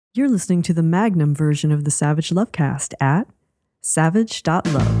You're listening to the Magnum version of the Savage Lovecast at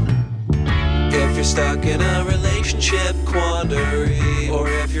savage.love. If you're stuck in a relationship quandary, or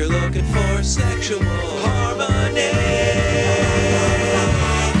if you're looking for sexual harmony,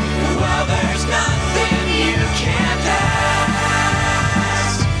 well, there's nothing you can't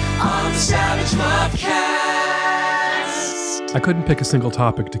ask on the Savage Lovecast. I couldn't pick a single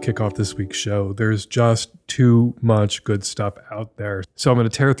topic to kick off this week's show. There's just too much good stuff out there. So I'm going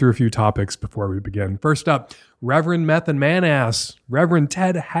to tear through a few topics before we begin. First up, Reverend Meth and Man-Ass, Reverend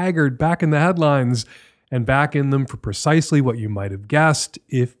Ted Haggard back in the headlines, and back in them for precisely what you might have guessed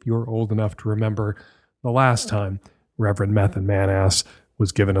if you're old enough to remember the last time Reverend Meth and Man-Ass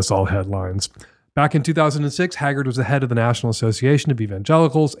was giving us all headlines. Back in 2006, Haggard was the head of the National Association of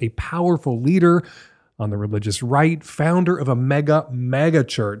Evangelicals, a powerful leader on the religious right, founder of a mega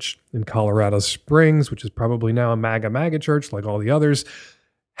church in Colorado Springs, which is probably now a MAGA church like all the others.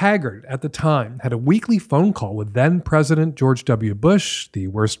 Haggard, at the time, had a weekly phone call with then-President George W. Bush, the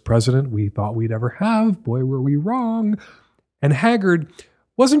worst president we thought we'd ever have. Boy, were we wrong. And Haggard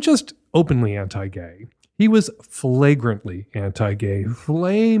wasn't just openly anti-gay. He was flagrantly anti-gay,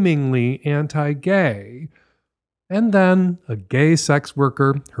 flamingly anti-gay. And then a gay sex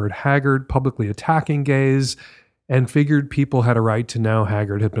worker heard Haggard publicly attacking gays and figured people had a right to know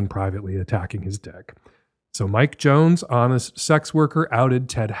Haggard had been privately attacking his dick. So Mike Jones, honest sex worker, outed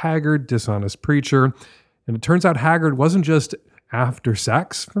Ted Haggard, dishonest preacher. And it turns out Haggard wasn't just after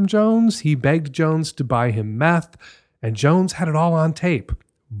sex from Jones. He begged Jones to buy him meth, and Jones had it all on tape.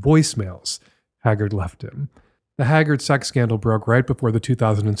 Voicemails Haggard left him. The Haggard sex scandal broke right before the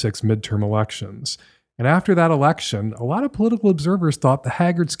 2006 midterm elections. And after that election, a lot of political observers thought the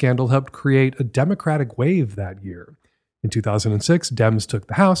Haggard scandal helped create a Democratic wave that year. In 2006, Dems took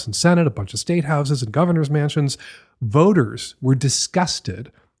the House and Senate, a bunch of state houses and governor's mansions. Voters were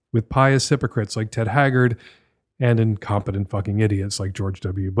disgusted with pious hypocrites like Ted Haggard and incompetent fucking idiots like George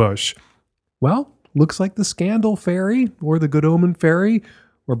W. Bush. Well, looks like the scandal fairy or the good omen fairy,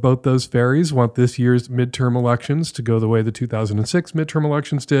 or both those fairies, want this year's midterm elections to go the way the 2006 midterm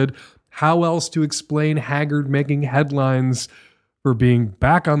elections did. How else to explain Haggard making headlines for being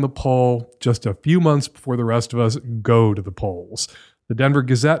back on the poll just a few months before the rest of us go to the polls? The Denver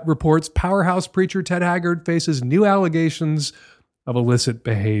Gazette reports powerhouse preacher Ted Haggard faces new allegations of illicit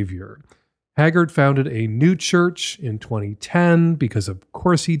behavior. Haggard founded a new church in 2010 because of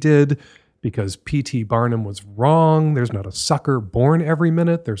course he did, because P.T. Barnum was wrong. There's not a sucker born every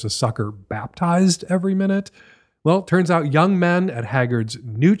minute. There's a sucker baptized every minute. Well, it turns out young men at Haggard's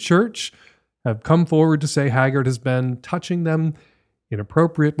new church have come forward to say Haggard has been touching them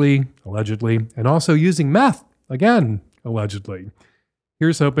inappropriately, allegedly, and also using meth, again, allegedly.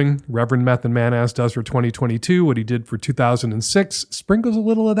 Here's hoping Reverend Meth and Man-Ass does for 2022 what he did for 2006, sprinkles a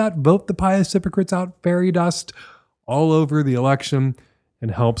little of that vote the pious hypocrites out fairy dust all over the election, and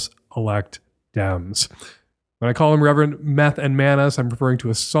helps elect Dems. When I call him Reverend Meth and Man-Ass, I'm referring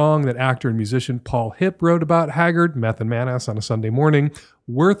to a song that actor and musician Paul Hipp wrote about Haggard, Meth and Man-Ass, on a Sunday morning.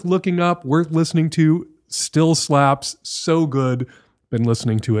 Worth looking up, worth listening to, still slaps, so good. Been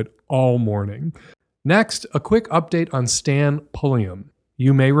listening to it all morning. Next, a quick update on Stan Pulliam.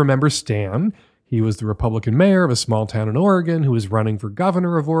 You may remember Stan. He was the Republican mayor of a small town in Oregon who was running for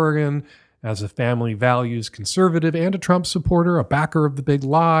governor of Oregon as a family values conservative and a Trump supporter, a backer of the big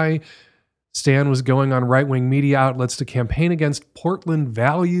lie. Stan was going on right-wing media outlets to campaign against Portland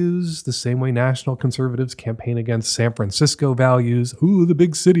values, the same way national conservatives campaign against San Francisco values. Ooh, the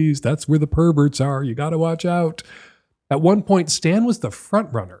big cities, that's where the perverts are. You got to watch out. At one point, Stan was the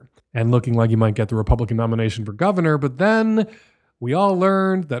front runner and looking like he might get the Republican nomination for governor, but then we all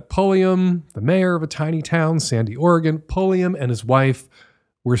learned that Pulliam, the mayor of a tiny town, Sandy, Oregon, Pulliam and his wife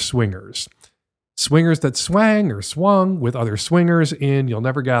were swingers. Swingers that swang or swung with other swingers in, you'll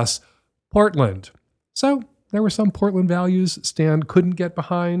never guess, Portland. So there were some Portland values Stan couldn't get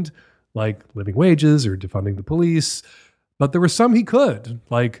behind, like living wages or defunding the police. But there were some he could,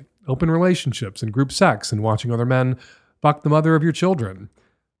 like open relationships and group sex and watching other men fuck the mother of your children.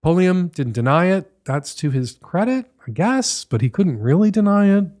 Pulliam didn't deny it. That's to his credit, I guess, but he couldn't really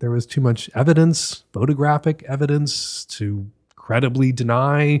deny it. There was too much evidence, photographic evidence, to credibly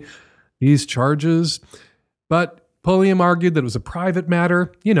deny these charges. But Pulliam argued that it was a private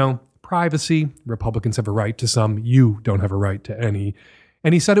matter. You know, privacy. Republicans have a right to some. You don't have a right to any.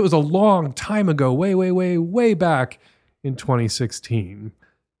 And he said it was a long time ago, way back in 2016.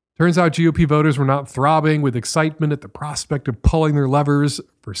 Turns out GOP voters were not throbbing with excitement at the prospect of pulling their levers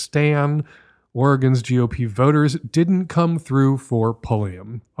for Stan. Oregon's GOP voters didn't come through for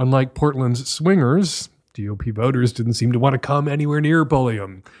Pulliam. Unlike Portland's swingers, GOP voters didn't seem to want to come anywhere near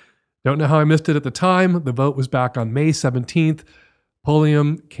Pulliam. Don't know how I missed it at the time. The vote was back on May 17th.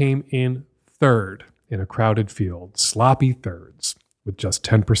 Pulliam came in third in a crowded field, sloppy thirds, with just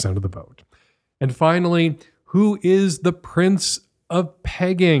 10% of the vote. And finally, who is the Prince of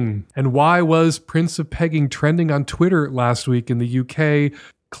Pegging? And why was Prince of Pegging trending on Twitter last week in the UK?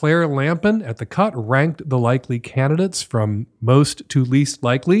 Claire Lampin at The Cut ranked the likely candidates from most to least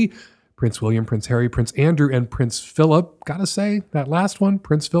likely. Prince William, Prince Harry, Prince Andrew, and Prince Philip. Gotta say, that last one,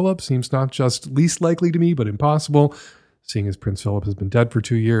 Prince Philip, seems not just least likely to me, but impossible, seeing as Prince Philip has been dead for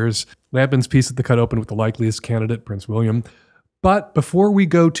 2 years. Lampin's piece at The Cut opened with the likeliest candidate, Prince William. But before we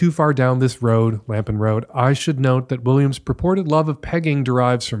go too far down this road, Lampin Road, I should note that William's purported love of pegging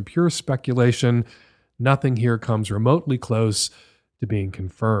derives from pure speculation. Nothing here comes remotely close to being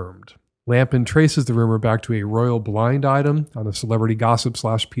confirmed. Lampin traces the rumor back to a royal blind item on a celebrity gossip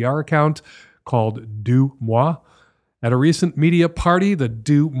 /PR account called Du Moi. At a recent media party, the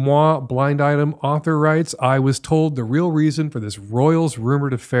Du Moi blind item author writes, I was told the real reason for this royals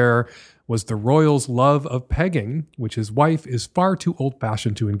rumored affair was the royal's love of pegging, which his wife is far too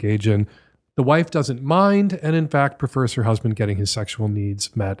old-fashioned to engage in. The wife doesn't mind and in fact prefers her husband getting his sexual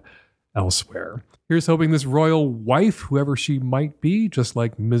needs met elsewhere. Here's hoping this royal wife, whoever she might be, just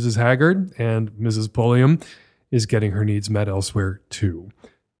like Mrs. Haggard and Mrs. Pulliam, is getting her needs met elsewhere too.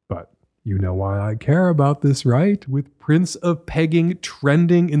 But you know why I care about this, right? With Prince of Pegging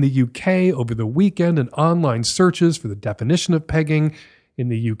trending in the UK over the weekend and online searches for the definition of pegging in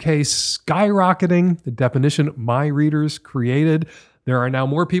the UK skyrocketing, the definition my readers created. There are now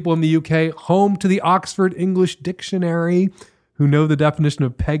more people in the UK home to the Oxford English Dictionary who know the definition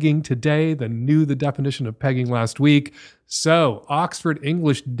of pegging today than knew the definition of pegging last week. So, Oxford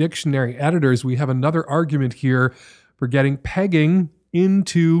English Dictionary editors, we have another argument here for getting pegging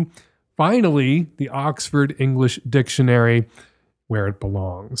into, finally, the Oxford English Dictionary where it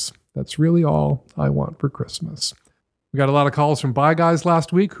belongs. That's really all I want for Christmas. We got a lot of calls from bi guys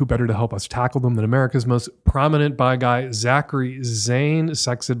last week. Who better to help us tackle them than America's most prominent bi guy, Zachary Zane,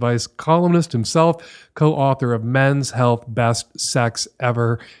 sex advice columnist himself, co-author of Men's Health Best Sex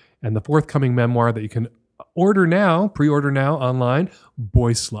Ever, and the forthcoming memoir that you can order now, pre-order now online,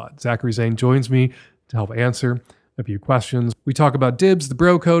 BOYSLUT. Zachary Zane joins me to help answer a few questions. We talk about dibs, the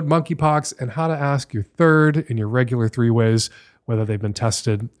bro code, monkeypox, and how to ask your third in your regular three-ways whether they've been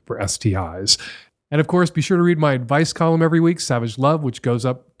tested for STIs. And of course, be sure to read my advice column every week, Savage Love, which goes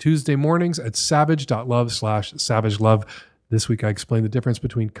up Tuesday mornings at savage.love/savagelove. This week, I explained the difference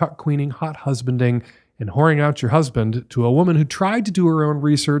between cut queening, hot husbanding, and whoring out your husband to a woman who tried to do her own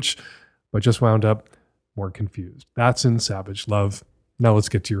research, but just wound up more confused. That's in Savage Love. Now let's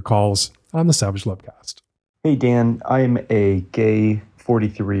get to your calls on the Savage Lovecast. Hey, Dan. I'm a gay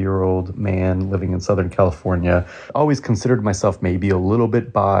 43-year-old man living in Southern California. Always considered myself maybe a little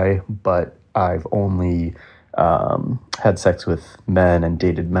bit bi, but I've only had sex with men and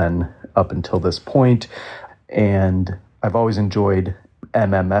dated men up until this point. And I've always enjoyed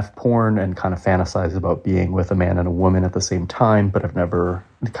MMF porn and kind of fantasized about being with a man and a woman at the same time, but I've never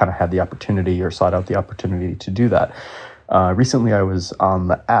kind of had the opportunity or sought out the opportunity to do that. Recently, I was on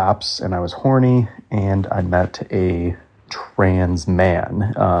the apps and I was horny and I met a trans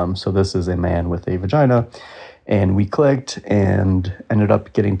man. So this is a man with a vagina. And we clicked and ended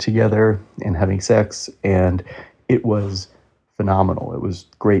up getting together and having sex. And it was phenomenal. It was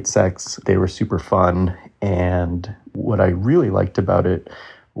great sex. They were super fun. And what I really liked about it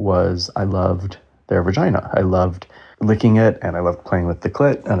was I loved their vagina. I loved licking it and I loved playing with the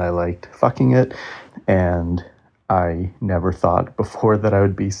clit and I liked fucking it. And I never thought before that I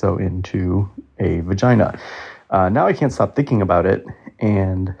would be so into a vagina. Now I can't stop thinking about it.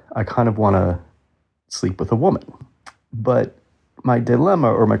 And I kind of want to sleep with a woman. But my dilemma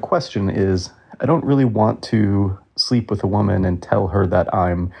or my question is, I don't really want to sleep with a woman and tell her that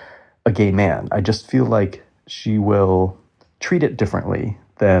I'm a gay man. I just feel like she will treat it differently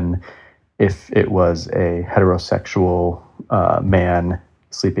than if it was a heterosexual man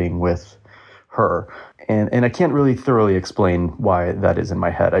sleeping with her. And I can't really thoroughly explain why that is in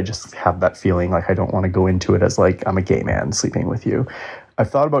my head. I just have that feeling like I don't want to go into it as like, I'm a gay man sleeping with you.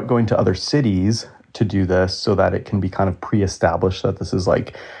 I've thought about going to other cities to do this so that it can be kind of pre-established that this is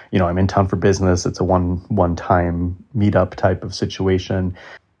like, you know, I'm in town for business. It's a one-time meetup type of situation.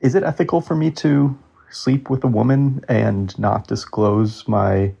 Is it ethical for me to sleep with a woman and not disclose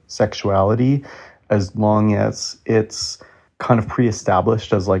my sexuality as long as it's kind of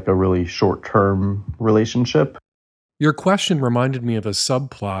pre-established as like a really short-term relationship? Your question reminded me of a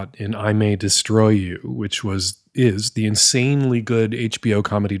subplot in I May Destroy You, which is the insanely good HBO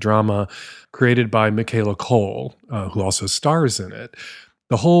comedy drama created by Michaela Cole, who also stars in it.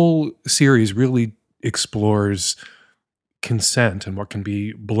 The whole series really explores consent and what can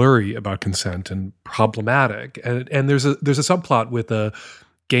be blurry about consent and problematic. And there's a subplot with a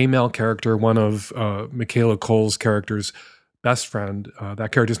gay male character, one of Michaela Cole's character's best friend.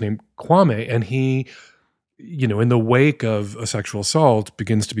 That character's named Kwame, and he, in the wake of a sexual assault,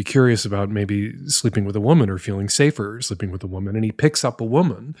 begins to be curious about maybe sleeping with a woman or feeling safer sleeping with a woman. And he picks up a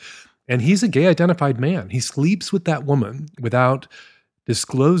woman, and he's a gay identified man. He sleeps with that woman without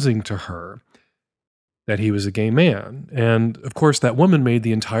disclosing to her that he was a gay man. And of course, that woman made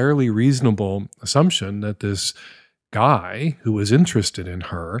the entirely reasonable assumption that this guy who was interested in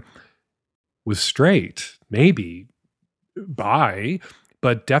her was straight, maybe bi,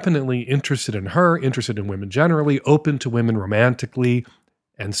 but definitely interested in her, interested in women generally, open to women romantically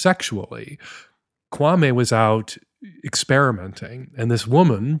and sexually. Kwame was out experimenting, and this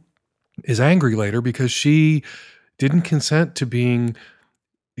woman is angry later because she didn't consent to being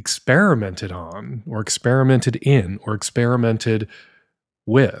experimented on or experimented in or experimented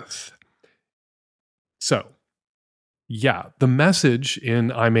with. So, yeah, the message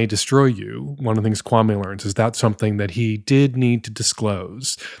in I May Destroy You, one of the things Kwame learns is that's something that he did need to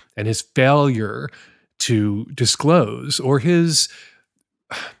disclose, and his failure to disclose or his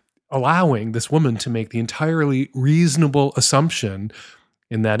allowing this woman to make the entirely reasonable assumption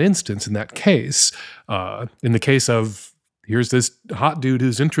in that instance, in that case, in the case of here's this hot dude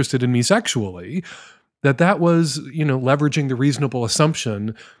who's interested in me sexually, that was, leveraging the reasonable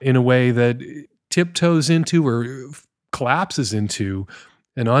assumption in a way that tiptoes into or collapses into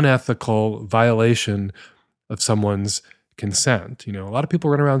an unethical violation of someone's consent. A lot of people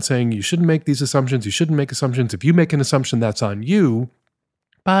run around saying you shouldn't make these assumptions, you shouldn't make assumptions. If you make an assumption, that's on you.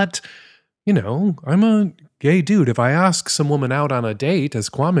 But, I'm a gay dude. If I ask some woman out on a date, as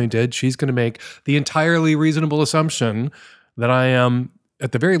Kwame did, she's going to make the entirely reasonable assumption that I am,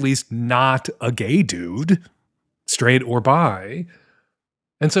 at the very least, not a gay dude, straight or bi.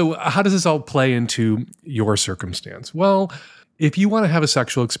 And so how does this all play into your circumstance? Well, if you want to have a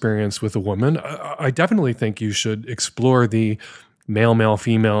sexual experience with a woman, I definitely think you should explore the male-male,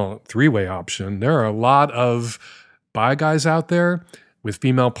 female three-way option. There are a lot of bi guys out there with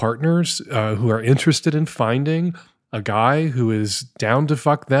female partners who are interested in finding a guy who is down to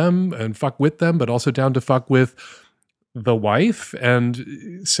fuck them and fuck with them, but also down to fuck with the wife.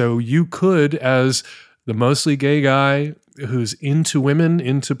 And so you could, as the mostly gay guy who's into women,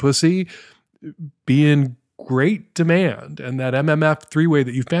 into pussy, be in great demand. And that MMF three-way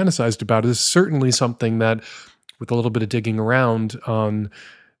that you fantasized about is certainly something that, with a little bit of digging around on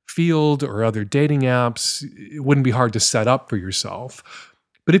Field or other dating apps, it wouldn't be hard to set up for yourself.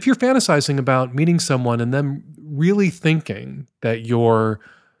 But if you're fantasizing about meeting someone and then really thinking that you're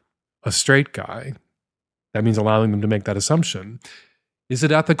a straight guy, that means allowing them to make that assumption. Is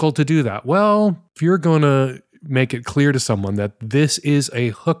it ethical to do that? Well, if you're going to make it clear to someone that this is a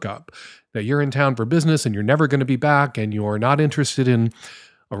hookup, that you're in town for business and you're never going to be back and you're not interested in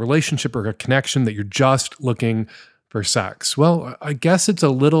a relationship or a connection, that you're just looking for sex. Well, I guess it's a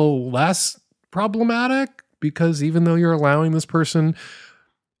little less problematic, because even though you're allowing this person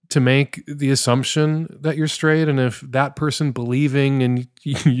to make the assumption that you're straight, and if that person believing in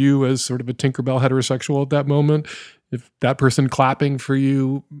you as sort of a Tinkerbell heterosexual at that moment, if that person clapping for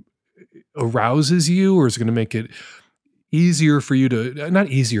you arouses you or is going to make it easier for you to, not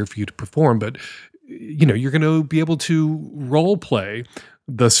easier for you to perform, but you're going to be able to role play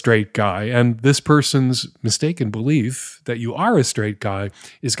the straight guy, and this person's mistaken belief that you are a straight guy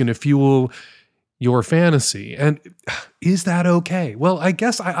is going to fuel your fantasy. And is that okay? Well, I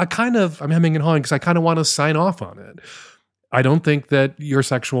guess I'm hemming and hawing because I kind of want to sign off on it. I don't think that your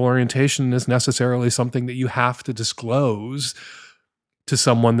sexual orientation is necessarily something that you have to disclose to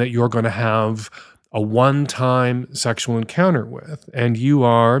someone that you're going to have a one-time sexual encounter with. And you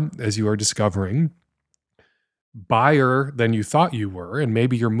are, as you are discovering, bier than you thought you were, and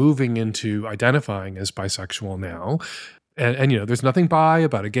maybe you're moving into identifying as bisexual now. And there's nothing bi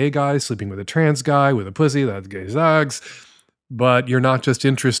about a gay guy sleeping with a trans guy with a pussy, that's gay sex. But you're not just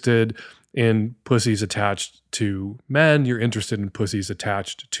interested in pussies attached to men, you're interested in pussies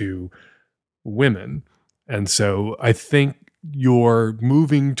attached to women. And so I think you're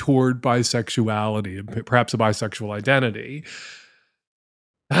moving toward bisexuality, perhaps a bisexual identity.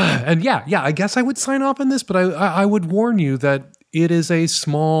 And yeah, I guess I would sign off on this, but I would warn you that it is a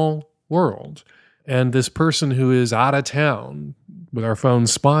small world. And this person who is out of town, with our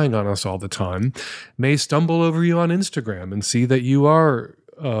phones spying on us all the time, may stumble over you on Instagram and see that you are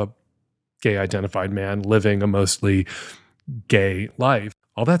a gay-identified man living a mostly gay life.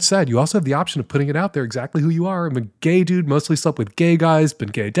 All that said, you also have the option of putting it out there exactly who you are. I'm a gay dude, mostly slept with gay guys, been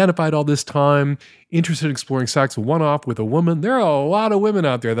gay identified all this time, interested in exploring sex one-off with a woman. There are a lot of women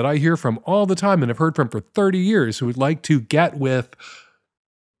out there that I hear from all the time and have heard from for 30 years who would like to get with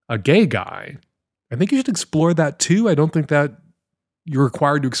a gay guy. I think you should explore that too. I don't think that you're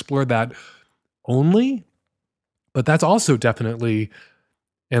required to explore that only, but that's also definitely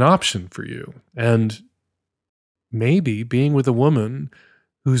an option for you. And maybe being with a woman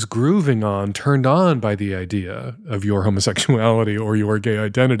who's grooving on, turned on by the idea of your homosexuality or your gay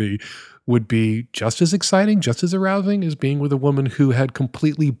identity would be just as exciting, just as arousing as being with a woman who had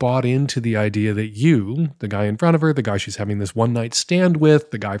completely bought into the idea that you, the guy in front of her, the guy she's having this one night stand with,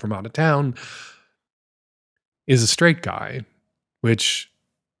 the guy from out of town, is a straight guy, which,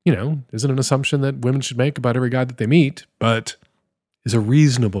 isn't an assumption that women should make about every guy that they meet, but is a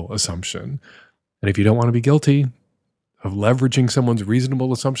reasonable assumption. And if you don't want to be guilty of leveraging someone's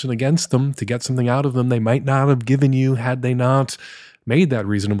reasonable assumption against them to get something out of them they might not have given you had they not made that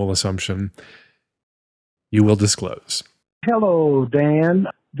reasonable assumption, you will disclose. Hello, Dan.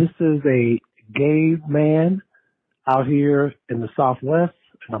 This is a gay man out here in the Southwest,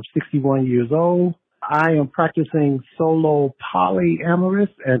 and I'm 61 years old. I am practicing solo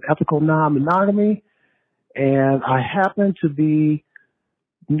polyamorous and ethical non-monogamy, and I happen to be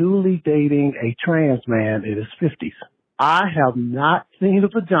newly dating a trans man in his 50s. I have not seen a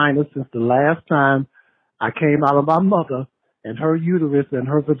vagina since the last time I came out of my mother and her uterus and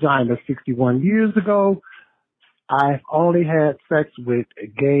her vagina 61 years ago. I've only had sex with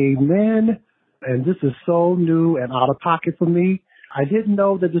gay men, and this is so new and out of pocket for me. I didn't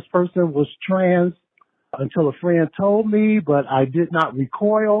know that this person was trans until a friend told me, but I did not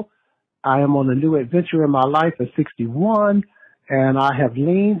recoil. I am on a new adventure in my life at 61, and I have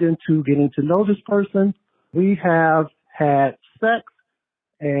leaned into getting to know this person. We have had sex,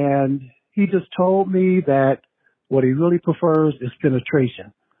 and he just told me that what he really prefers is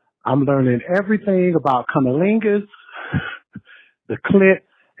penetration. I'm learning everything about cunnilingus, the clit,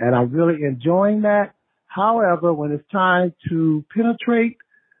 and I'm really enjoying that. However, when it's time to penetrate,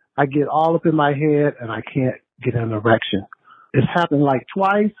 I get all up in my head and I can't get an erection. It's happened like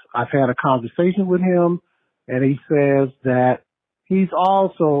twice. I've had a conversation with him, and he says that he's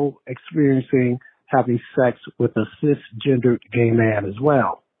also experiencing having sex with a cisgendered gay man as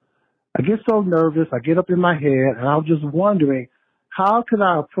well. I get so nervous, I get up in my head, and I'm just wondering, how can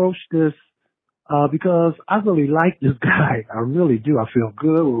I approach this? Because I really like this guy. I really do. I feel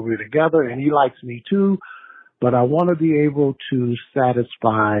good when we're together, and he likes me too. But I want to be able to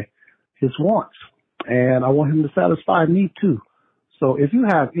satisfy his wants, and I want him to satisfy me too. So if you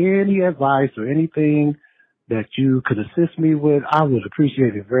have any advice or anything that you could assist me with, I would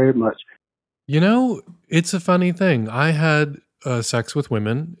appreciate it very much. It's a funny thing. I had sex with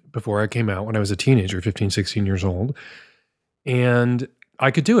women before I came out when I was a teenager, 15, 16 years old. And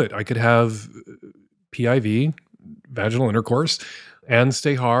I could do it. I could have PIV, vaginal intercourse, and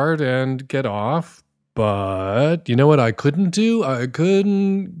stay hard and get off. But you know what I couldn't do? I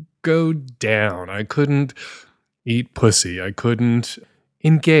couldn't go down. I couldn't eat pussy. I couldn't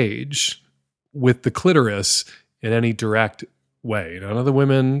engage with the clitoris in any direct way. None of the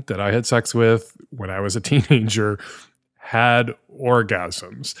women that I had sex with when I was a teenager had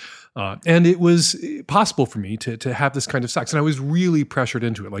orgasms. And it was possible for me to have this kind of sex. And I was really pressured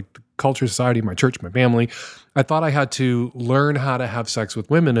into it, like the culture, society, my church, my family. I thought I had to learn how to have sex with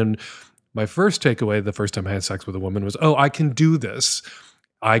women. And my first takeaway the first time I had sex with a woman was, I can do this.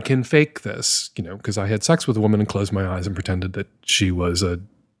 I can fake this, because I had sex with a woman and closed my eyes and pretended that she was a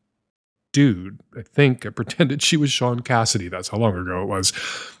dude. I think I pretended she was Sean Cassidy. That's how long ago it was.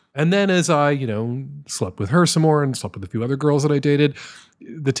 And then as I, slept with her some more and slept with a few other girls that I dated,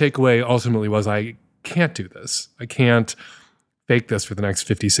 the takeaway ultimately was I can't do this. I can't fake this for the next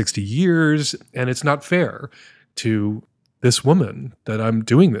 50, 60 years. And it's not fair to this woman that I'm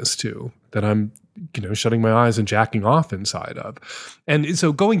doing this to, that I'm, shutting my eyes and jacking off inside of. And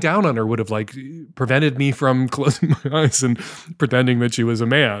so going down on her would have prevented me from closing my eyes and pretending that she was a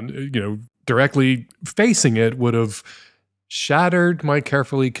man. Directly facing it would have shattered my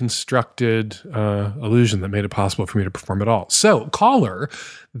carefully constructed illusion that made it possible for me to perform at all. So, caller,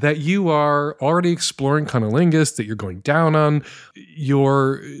 that you are already exploring cunnilingus, that you're going down on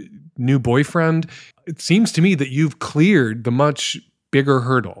your new boyfriend, it seems to me that you've cleared the much bigger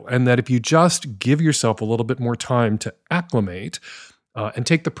hurdle, and that if you just give yourself a little bit more time to acclimate, and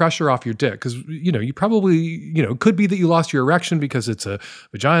take the pressure off your dick. Because, you probably, it could be that you lost your erection because it's a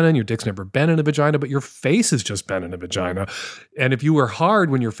vagina and your dick's never been in a vagina, but your face has just been in a vagina. And if you were hard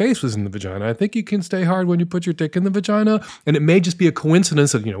when your face was in the vagina, I think you can stay hard when you put your dick in the vagina. And it may just be a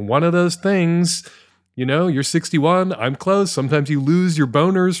coincidence that, one of those things, you're 61, I'm close. Sometimes you lose your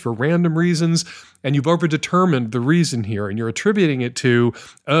boners for random reasons, and you've overdetermined the reason here, and you're attributing it to,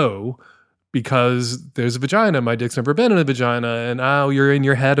 because there's a vagina, my dick's never been in a vagina, and you're in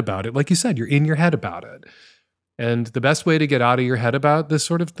your head about it. Like you said, you're in your head about it. And the best way to get out of your head about this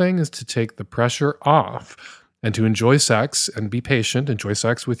sort of thing is to take the pressure off and to enjoy sex and be patient. Enjoy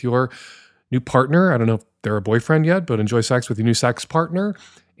sex with your new partner. I don't know if they're a boyfriend yet, but enjoy sex with your new sex partner.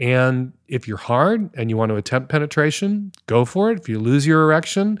 And if you're hard and you want to attempt penetration, go for it. If you lose your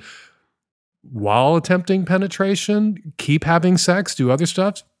erection while attempting penetration, keep having sex, do other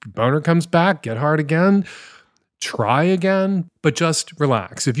stuff. Boner comes back, get hard again, try again, but just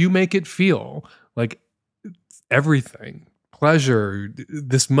relax. If you make it feel like everything, pleasure,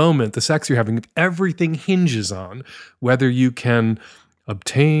 this moment, the sex you're having, everything hinges on whether you can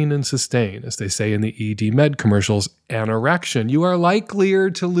obtain and sustain, as they say in the ED med commercials, an erection. You are likelier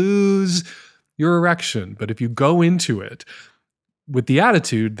to lose your erection. But if you go into it with the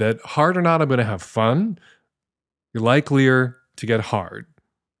attitude that hard or not, I'm going to have fun, you're likelier to get hard.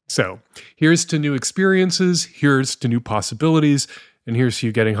 So here's to new experiences, here's to new possibilities, and here's to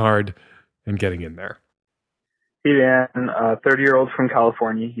you getting hard and getting in there. Hey Dan, 30-year-old from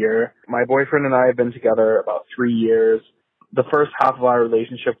California here. My boyfriend and I have been together about 3 years. The first half of our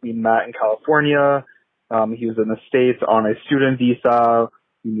relationship, we met in California. He was in the States on a student visa.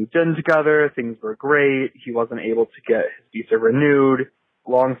 We moved in together. Things were great. He wasn't able to get his visa renewed.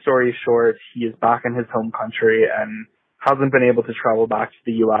 Long story short, he is back in his home country and hasn't been able to travel back to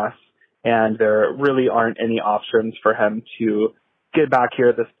the U.S. And there really aren't any options for him to get back here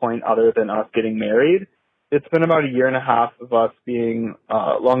at this point other than us getting married. It's been about 1.5 years of us being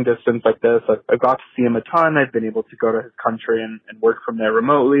long distance like this. I've got to see him a ton. I've been able to go to his country and work from there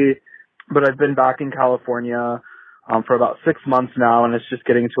remotely. But I've been back in California for about 6 months now, and it's just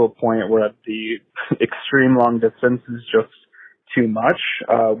getting to a point where the extreme long distance is just too much.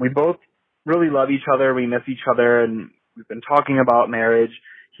 We both really love each other. We miss each other, and we've been talking about marriage.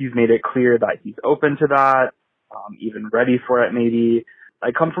 He's made it clear that he's open to that, even ready for it maybe. I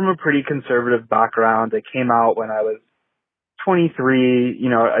come from a pretty conservative background. I came out when I was 23.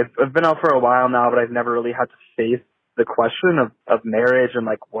 I've been out for a while now, but I've never really had to face the question of marriage and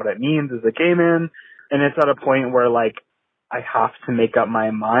what it means as a gay man. And it's at a point where I have to make up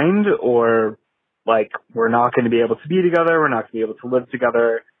my mind, or we're not going to be able to be together. We're not going to be able to live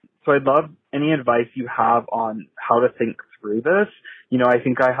together. So I'd love any advice you have on how to think through this. I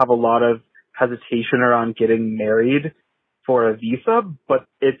think I have a lot of hesitation around getting married for a visa, but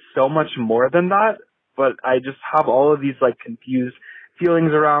it's so much more than that. But I just have all of these confused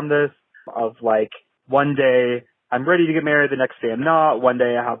feelings around this of one day I'm ready to get married, the next day I'm not. One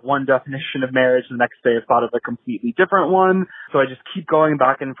day I have one definition of marriage, the next day I've thought of a completely different one. So I just keep going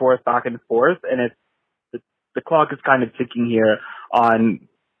back and forth, and the clock is kind of ticking here on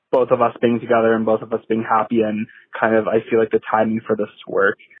both of us being together and both of us being happy, and I feel like the timing for this to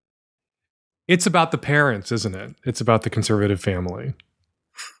work. It's about the parents, isn't it? It's about the conservative family.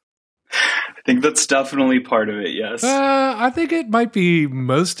 I think that's definitely part of it, yes. I think it might be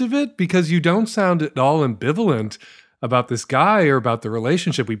most of it, because you don't sound at all ambivalent about this guy or about the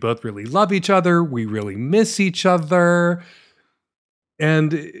relationship. We both really love each other. We really miss each other.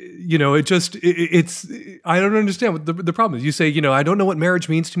 And, it's I don't understand what the problem is. You say, I don't know what marriage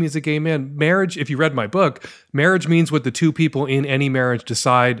means to me as a gay man. Marriage, if you read my book, marriage means what the two people in any marriage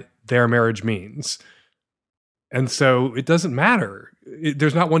decide their marriage means. And so it doesn't matter.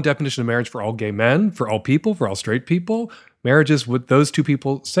 There's not one definition of marriage for all gay men, for all people, for all straight people. Marriage is what those two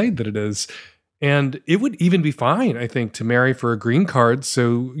people say that it is. And it would even be fine, I think, to marry for a green card.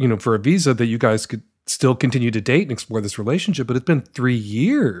 So, for a visa that you guys could still continue to date and explore this relationship. But it's been 3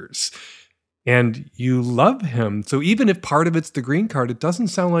 years and you love him. So even if part of it's the green card, it doesn't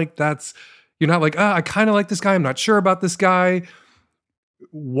sound like you're not like, I kind of like this guy. I'm not sure about this guy.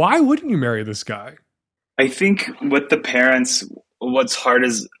 Why wouldn't you marry this guy? I think with the parents, what's hard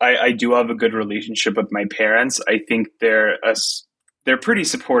is I do have a good relationship with my parents. I think they're pretty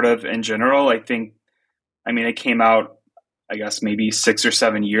supportive in general. I came out, I guess, maybe 6 or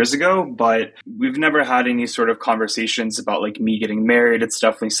 7 years ago, but we've never had any sort of conversations about me getting married. It's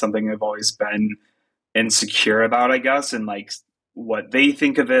definitely something I've always been insecure about, I guess, and what they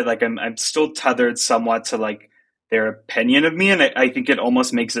think of it. I'm still tethered somewhat to their opinion of me. And I think it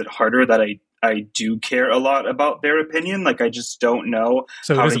almost makes it harder that I do care a lot about their opinion. Like, I just don't know.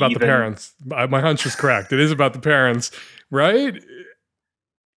 So it is about the parents. My hunch was correct. It is about the parents, right?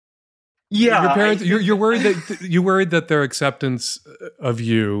 Yeah. Your parents, you're worried that their acceptance of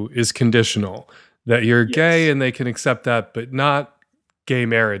you is conditional, that you're gay and they can accept that, but not gay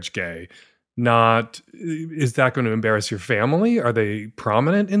marriage gay. Not, is that going to embarrass your family? Are they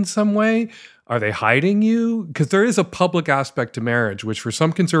prominent in some way? Are they hiding you? Because there is a public aspect to marriage, which for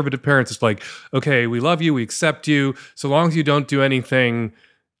some conservative parents, it's like, okay, we love you, we accept you, so long as you don't do anything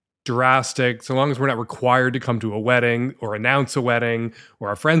drastic, so long as we're not required to come to a wedding or announce a wedding, or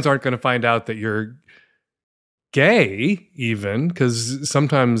our friends aren't going to find out that you're gay even, because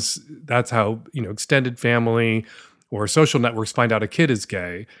sometimes that's how, extended family or social networks find out a kid is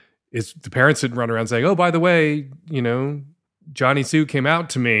gay. Is the parents didn't run around saying, oh, by the way, Johnny Sue came out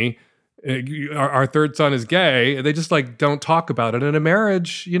to me. Our third son is gay. They just don't talk about it. In a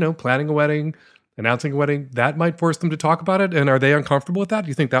marriage, planning a wedding, announcing a wedding, that might force them to talk about it. And are they uncomfortable with that? Do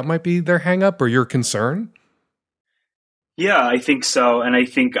you think that might be their hang up or your concern? Yeah, I think so. And I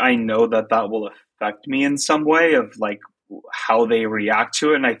think I know that will affect me in some way of how they react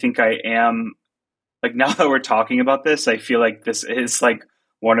to it. And I think I am, now that we're talking about this, I feel like this is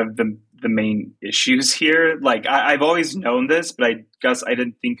one of the main issues here. I've always known this, but I guess I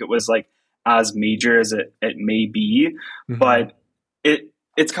didn't think it was as major as it may be. Mm-hmm. But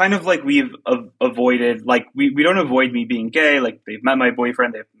it's kind of we've avoided, we don't avoid me being gay. They've met my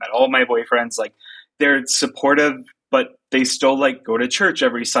boyfriend, they've met all my boyfriends. They're supportive, but they still go to church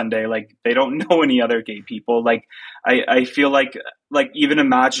every Sunday. They don't know any other gay people. I feel like even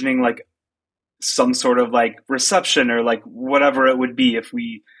imagining some sort of reception or whatever it would be if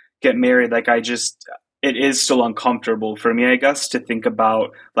we get married, it is still uncomfortable for me, I guess, to think about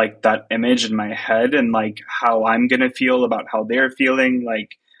that image in my head and how I'm going to feel about how they're feeling.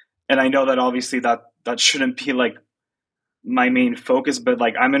 And I know that obviously that shouldn't be my main focus, but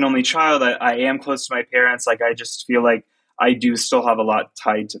I'm an only child. I am close to my parents. I just feel I do still have a lot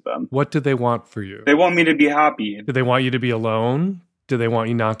tied to them. What do they want for you? They want me to be happy. Do they want you to be alone? Do they want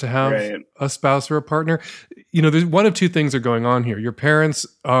you not to have a spouse or a partner? There's one of two things are going on here. Your parents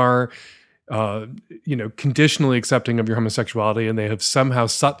are, conditionally accepting of your homosexuality, and they have somehow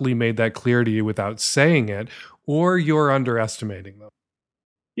subtly made that clear to you without saying it, or you're underestimating them.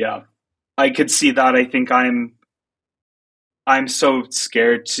 Yeah, I could see that. I think I'm so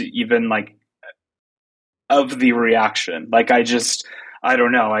scared to even of the reaction. I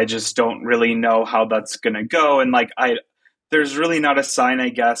don't know. I just don't really know how that's going to go. And there's really not a sign, I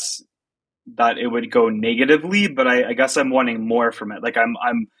guess, that it would go negatively, but I guess I'm wanting more from it.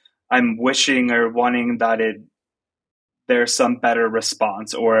 I'm wishing or wanting that there's some better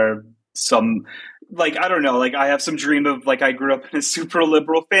response or some, I don't know, I have some dream of I grew up in a super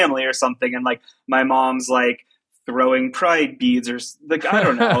liberal family or something, and my mom's throwing pride beads or I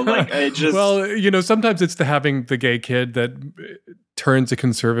don't know, I just. Well, sometimes it's having the gay kid that turns a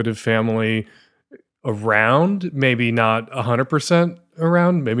conservative family around, maybe not 100%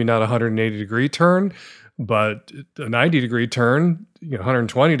 around, maybe not a 180-degree turn, but a 90-degree turn,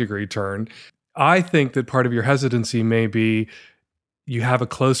 120-degree turn. I think that part of your hesitancy may be you have a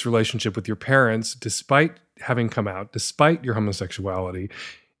close relationship with your parents despite having come out, despite your homosexuality,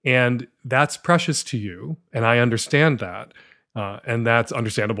 and that's precious to you, and I understand that, and that's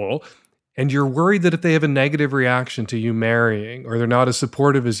understandable. And you're worried that if they have a negative reaction to you marrying, or they're not as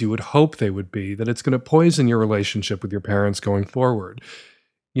supportive as you would hope they would be, that it's going to poison your relationship with your parents going forward.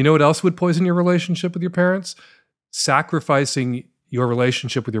 You know what else would poison your relationship with your parents? Sacrificing your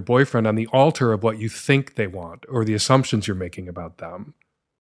relationship with your boyfriend on the altar of what you think they want or the assumptions you're making about them.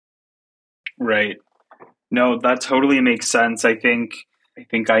 Right. No, that totally makes sense. I think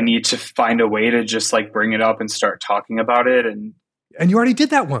I need to find a way to just bring it up and start talking about it. And you already did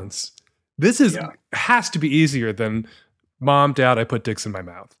that once. This has to be easier than, Mom, Dad, I put dicks in my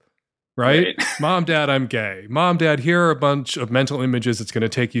mouth, right? Mom, Dad, I'm gay. Mom, Dad, here are a bunch of mental images. It's going to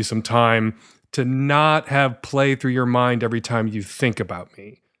take you some time to not have play through your mind every time you think about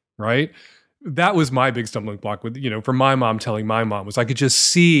me, right? That was my big stumbling block with, for my mom telling my mom was I could just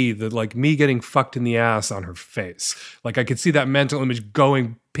see the me getting fucked in the ass on her face. I could see that mental image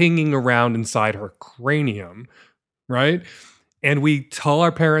pinging around inside her cranium, right? And we tell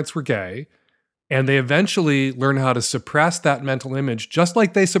our parents we're gay, and they eventually learn how to suppress that mental image, just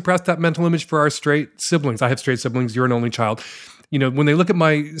like they suppressed that mental image for our straight siblings. I have straight siblings. You're an only child. When they look at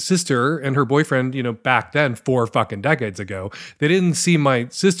my sister and her boyfriend, back then, 4 fucking decades ago, they didn't see my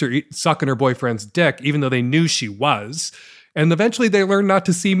sister sucking her boyfriend's dick, even though they knew she was. And eventually they learned not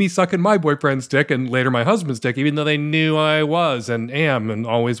to see me sucking my boyfriend's dick and later my husband's dick, even though they knew I was and am and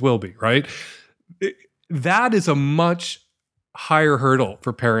always will be, right? That is a much higher hurdle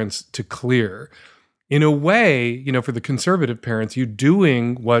for parents to clear. In a way, for the conservative parents, you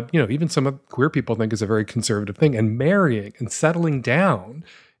doing what, even some of queer people think is a very conservative thing, and marrying and settling down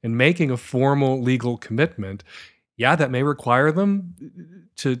and making a formal legal commitment, yeah, that may require them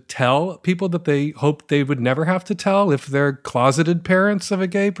to tell people that they hope they would never have to tell if they're closeted parents of a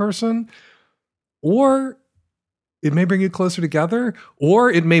gay person. Or it may bring you closer together,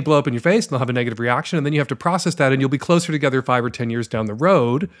 or it may blow up in your face and they'll have a negative reaction. And then you have to process that and you'll be closer together 5 or 10 years down the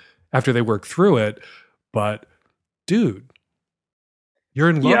road after they work through it. But dude, you're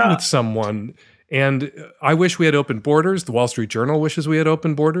in love with someone. And I wish we had open borders. The Wall Street Journal wishes we had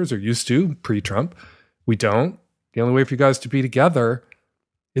open borders, or used to, pre-Trump. We don't. The only way for you guys to be together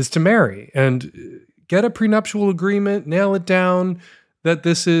is to marry and get a prenuptial agreement, nail it down that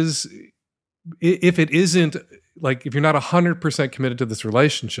this is, if it isn't, like if you're not 100% committed to this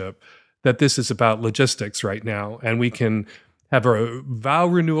relationship, that this is about logistics right now. And we can have a vow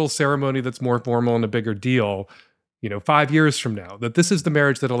renewal ceremony that's more formal and a bigger deal, 5 years from now, that this is the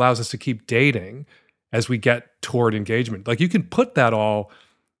marriage that allows us to keep dating as we get toward engagement. Like you can put that all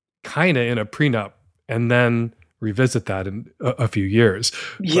kind of in a prenup and then revisit that in a few years.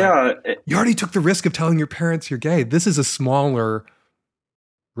 Yeah. But you already took the risk of telling your parents you're gay. This is a smaller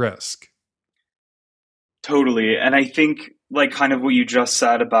risk. Totally. And I think like kind of what you just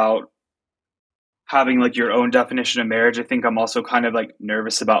said about having like your own definition of marriage, I think I'm also kind of like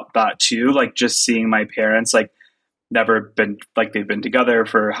nervous about that too. Like just seeing my parents like never been, like they've been together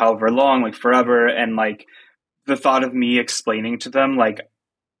for however long, like forever. And like the thought of me explaining to them, like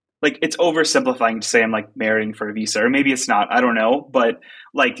it's oversimplifying to say I'm like marrying for a visa, or maybe it's not, I don't know. But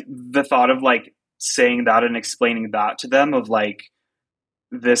like the thought of like saying that and explaining that to them of like,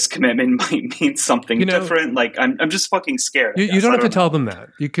 this commitment might mean something different. Like I'm just fucking scared. You don't have to tell them that.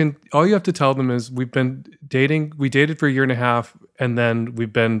 All you have to tell them is we've been dating. We dated for a year and a half, and then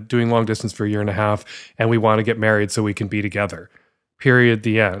we've been doing long distance for a year and a half, and we want to get married so we can be together. Period.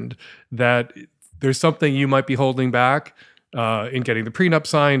 The end. That there's something you might be holding back in getting the prenup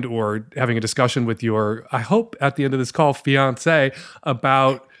signed, or having a discussion with your, I hope at the end of this call, fiance,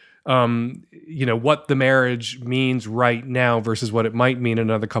 about what the marriage means right now versus what it might mean in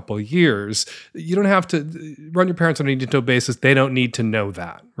another couple of years. You don't have to run your parents on a need-to-know basis. They don't need to know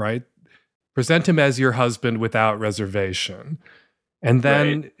that, right? Present him as your husband without reservation. And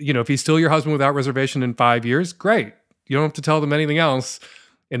then, right, if he's still your husband without reservation in 5 years, great. You don't have to tell them anything else.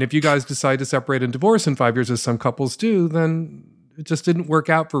 And if you guys decide to separate and divorce in 5 years, as some couples do, then it just didn't work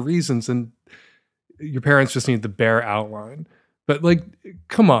out for reasons. And your parents just need the bare outline. But like,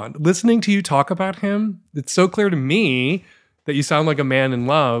 come on, listening to you talk about him, it's so clear to me that you sound like a man in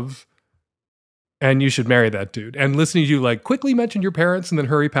love and you should marry that dude. And listening to you like quickly mention your parents and then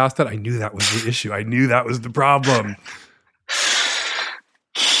hurry past that, I knew that was the issue. I knew that was the problem.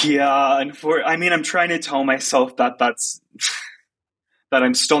 Yeah, I'm trying to tell myself that that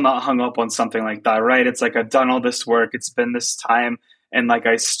I'm still not hung up on something like that, right? It's like I've done all this work, it's been this time, and like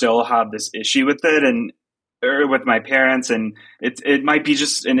I still have this issue with it, or with my parents, and it might be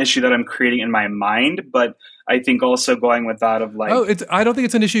just an issue that I'm creating in my mind. But I think also going with that of like, I don't think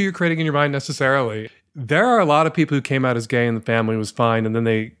it's an issue you're creating in your mind necessarily. There are a lot of people who came out as gay and the family was fine, and then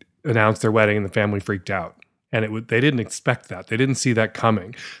they announced their wedding and the family freaked out, and they didn't expect that. They didn't see that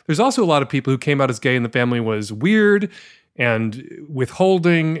coming. There's also a lot of people who came out as gay and the family was weird and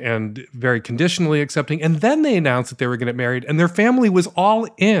withholding and very conditionally accepting, and then they announced that they were going to get married, and their family was all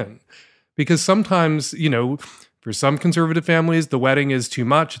in. Because sometimes, for some conservative families, the wedding is too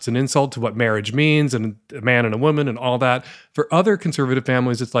much. It's an insult to what marriage means, and a man and a woman and all that. For other conservative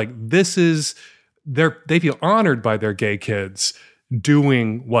families, it's like they feel honored by their gay kids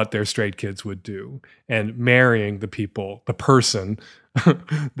doing what their straight kids would do and marrying the person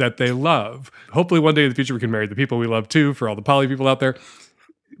that they love. Hopefully one day in the future we can marry the people we love too, for all the poly people out there.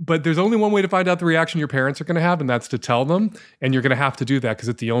 But there's only one way to find out the reaction your parents are going to have, and that's to tell them. And you're going to have to do that because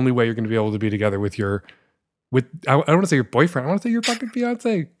it's the only way you're going to be able to be together I don't want to say your boyfriend. I want to say your fucking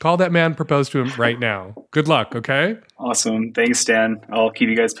fiance. Call that man, propose to him right now. Good luck, okay? Awesome. Thanks, Dan. I'll keep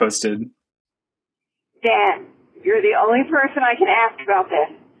you guys posted. Dan, you're the only person I can ask about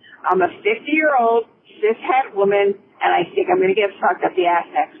this. I'm a 50-year-old cis-het woman, and I think I'm going to get fucked up the ass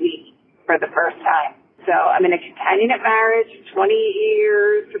next week for the first time. So I'm in a companionate marriage, 20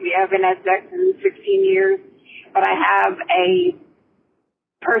 years. We haven't had sex in 16 years. But I have a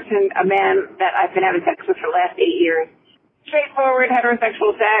man that I've been having sex with for the last 8 years. Straightforward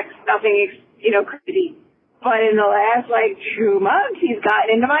heterosexual sex, nothing, crazy. But in the last, 2 months, he's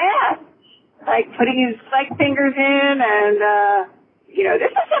gotten into my ass. Putting his, fingers in and,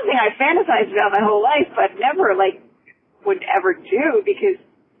 this is something I fantasized about my whole life, but never, would ever do because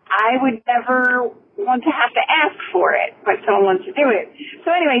I would never want to have to ask for it, but someone wants to do it.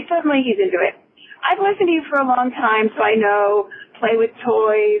 So anyway, suddenly he's into it. I've listened to you for a long time, so I know play with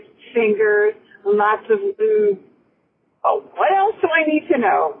toys, fingers, lots of lube. Oh, what else do I need to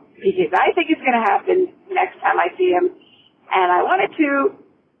know? Because I think it's going to happen next time I see him, and I want it to,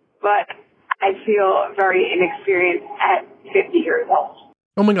 but I feel very inexperienced at 50 years old.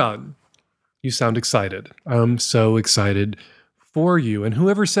 Oh my God. You sound excited. I'm so excited for you. And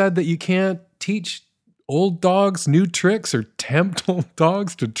whoever said that you can't teach old dogs new tricks or tempt old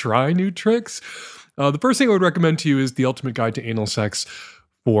dogs to try new tricks? The first thing I would recommend to you is The Ultimate Guide to Anal Sex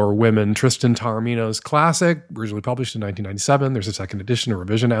for Women, Tristan Taormino's classic, originally published in 1997. There's a second edition, a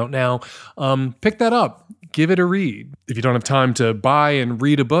revision out now. Pick that up. Give it a read. If you don't have time to buy and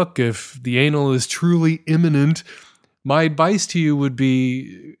read a book, if the anal is truly imminent, my advice to you would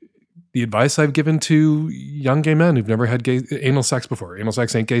be the advice I've given to young gay men who've never had anal sex before. Anal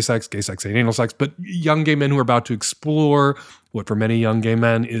sex ain't gay sex ain't anal sex, but young gay men who are about to explore what for many young gay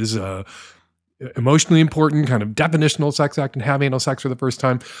men is emotionally important kind of definitional sex act and have anal sex for the first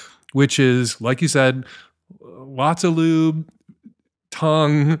time, which is, like you said, lots of lube,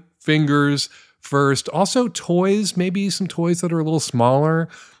 tongue, fingers first. Also toys, maybe some toys that are a little smaller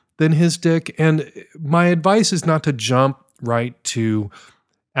than his dick. And my advice is not to jump right to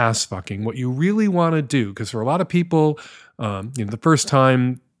ass fucking. What you really want to do, because for a lot of people, the first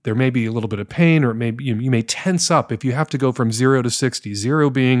time there may be a little bit of pain, or maybe you may tense up if you have to go from 0 to 60. 0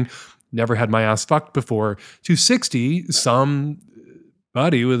 being never had my ass fucked before, to 60,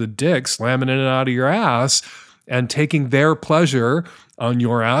 somebody with a dick slamming in and out of your ass and taking their pleasure on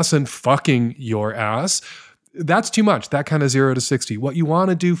your ass and fucking your ass. That's too much, that kind of 0 to 60. What you want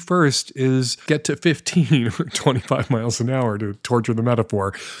to do first is get to 15 or 25 miles an hour, to torture the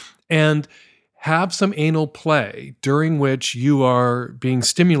metaphor, and have some anal play during which you are being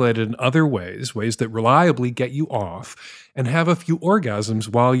stimulated in other ways that reliably get you off, and have a few orgasms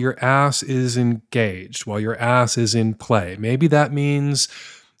while your ass is engaged, while your ass is in play. Maybe that means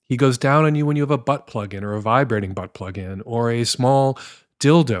he goes down on you when you have a butt plug in, or a vibrating butt plug in, or a small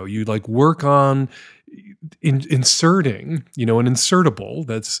dildo. You work on inserting, an insertable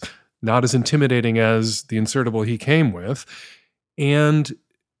that's not as intimidating as the insertable he came with, and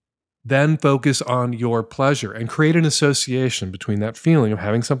then focus on your pleasure and create an association between that feeling of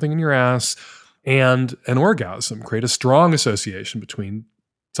having something in your ass and an orgasm. Create a strong association between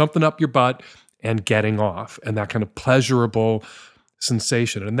something up your butt and getting off, and that kind of pleasurable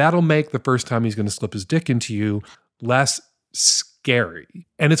sensation. And that'll make the first time he's going to slip his dick into you less scary.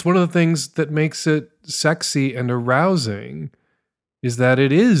 And it's one of the things that makes it sexy and arousing, is that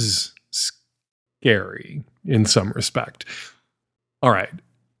it is scary in some respect. All right.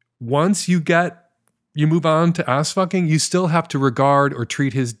 Once you move on to ass fucking, you still have to regard or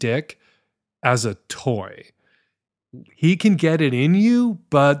treat his dick as a toy. He can get it in you,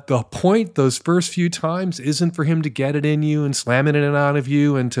 but the point those first few times isn't for him to get it in you and slam it in and out of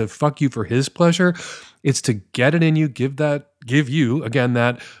you and to fuck you for his pleasure. It's to get it in you, give you, again,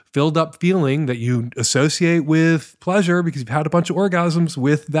 that filled up feeling that you associate with pleasure, because you've had a bunch of orgasms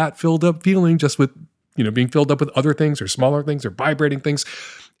with that filled up feeling, just with, being filled up with other things or smaller things or vibrating things,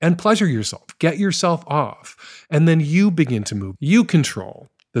 and pleasure yourself. Get yourself off. And then you begin to move. You control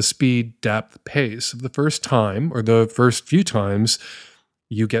the speed, depth, pace of the first time, or the first few times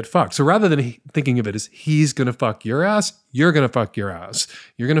you get fucked. So rather than thinking of it as he's going to fuck your ass, you're going to fuck your ass.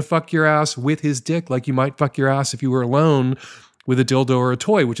 You're going to fuck your ass with his dick, like you might fuck your ass if you were alone with a dildo or a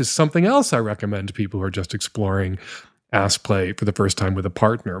toy, which is something else I recommend to people who are just exploring ass play for the first time with a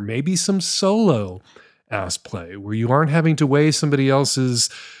partner. Maybe some solo ass play where you aren't having to weigh somebody else's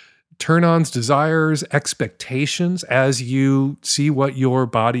turn-ons, desires, expectations as you see what your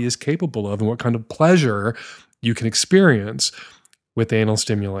body is capable of and what kind of pleasure you can experience with anal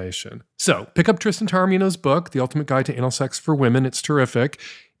stimulation. So pick up Tristan Taormino's book, The Ultimate Guide to Anal Sex for Women. It's terrific.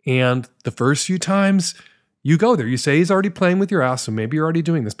 And the first few times you go there, you say he's already playing with your ass, so maybe you're already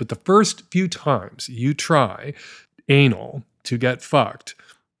doing this, but the first few times you try anal to get fucked,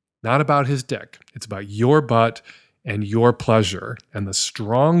 not about his dick. It's about your butt and your pleasure. And the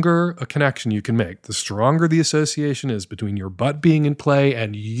stronger a connection you can make, the stronger the association is between your butt being in play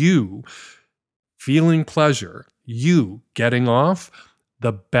and you feeling pleasure, you getting off,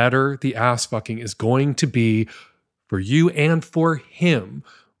 the better the ass fucking is going to be for you and for him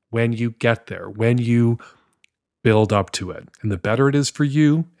when you get there, when you build up to it. And the better it is for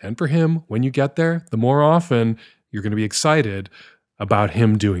you and for him when you get there, the more often you're going to be excited about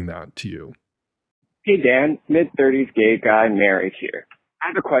him doing that to you. Hey, Dan, mid-30s gay guy married here. I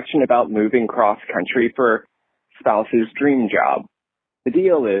have a question about moving cross-country for spouse's dream job. The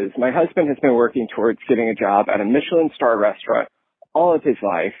deal is, my husband has been working towards getting a job at a Michelin star restaurant all of his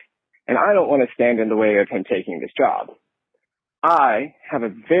life, and I don't want to stand in the way of him taking this job. I have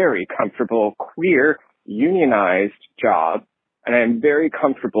a very comfortable, queer, unionized job, and I am very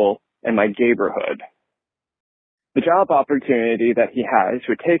comfortable in my gayborhood. The job opportunity that he has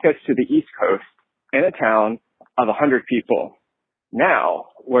would take us to the East Coast in a town of 100 people. Now,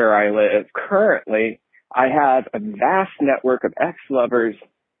 where I live currently, I have a vast network of ex-lovers,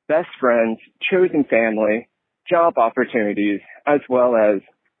 best friends, chosen family, job opportunities, as well as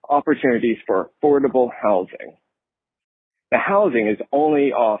opportunities for affordable housing. The housing is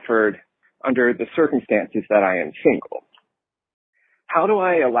only offered under the circumstances that I am single. How do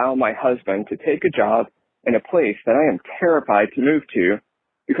I allow my husband to take a job in a place that I am terrified to move to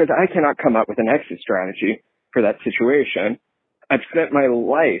because I cannot come up with an exit strategy for that situation? I've spent my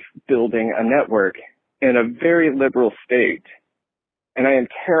life building a network in a very liberal state, and I am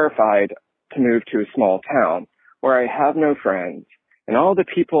terrified to move to a small town where I have no friends, and all the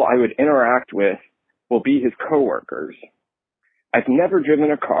people I would interact with will be his coworkers. I've never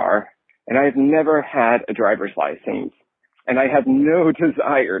driven a car, and I have never had a driver's license, and I have no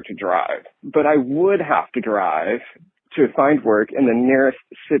desire to drive, but I would have to drive to find work in the nearest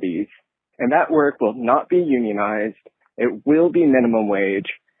cities, and that work will not be unionized. It will be minimum wage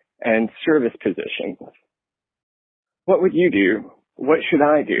and service positions. What would you do? What should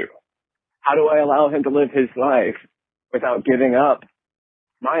I do? How do I allow him to live his life without giving up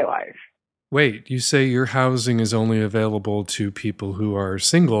my life? Wait, you say your housing is only available to people who are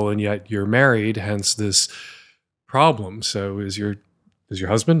single, and yet you're married, hence this problem. So is your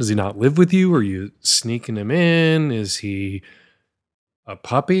husband, does he not live with you? Are you sneaking him in? Is he a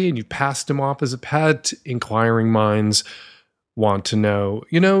puppy and you passed him off as a pet? Inquiring minds want to know.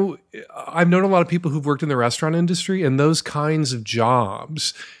 You know, I've known a lot of people who've worked in the restaurant industry, and those kinds of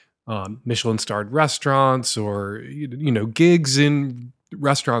jobs, Michelin-starred restaurants, or gigs in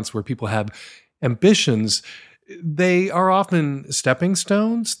restaurants where people have ambitions, they are often stepping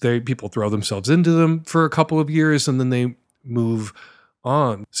stones. People throw themselves into them for a couple of years and then they move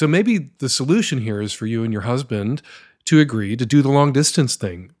on. So maybe the solution here is for you and your husband to agree to do the long distance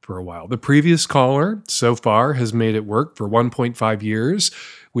thing for a while. The previous caller so far has made it work for 1.5 years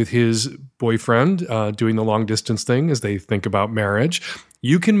with his boyfriend doing the long distance thing as they think about marriage.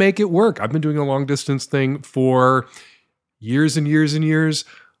 You can make it work. I've been doing a long distance thing for years and years and years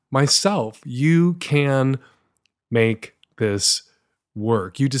myself. You can make this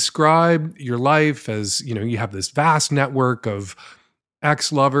work. You describe your life as, you have this vast network of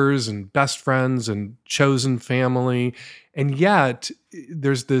ex-lovers and best friends and chosen family. And yet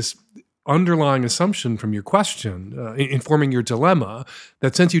there's this underlying assumption from your question, informing your dilemma,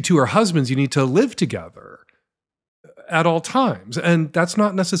 that since you two are husbands, you need to live together at all times. And that's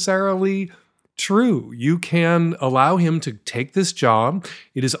not necessarily true. You can allow him to take this job.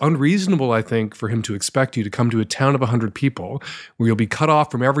 It is unreasonable, I think, for him to expect you to come to a town of 100 people where you'll be cut off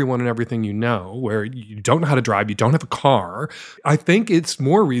from everyone and everything you know, where you don't know how to drive, you don't have a car. I think it's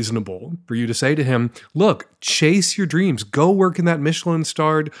more reasonable for you to say to him, look, chase your dreams. Go work in that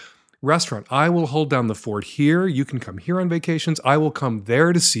Michelin-starred restaurant. I will hold down the fort here. You can come here on vacations. I will come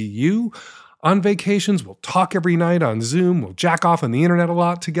there to see you on vacations. We'll talk every night on Zoom. We'll jack off on the internet a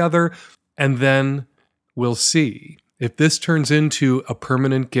lot together. And then we'll see. If this turns into a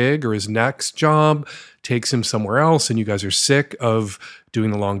permanent gig or his next job takes him somewhere else and you guys are sick of doing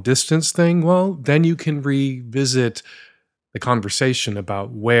the long distance thing, well, then you can revisit the conversation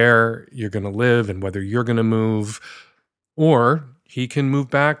about where you're going to live and whether you're going to move, or he can move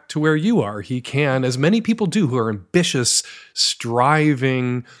back to where you are. He can, as many people do who are ambitious,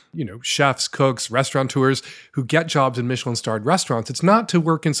 striving, chefs, cooks, restaurateurs who get jobs in Michelin-starred restaurants. It's not to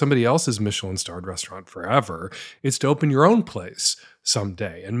work in somebody else's Michelin-starred restaurant forever. It's to open your own place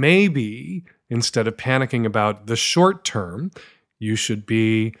someday. And maybe instead of panicking about the short term, you should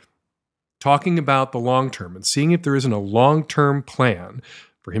be talking about the long term and seeing if there isn't a long-term plan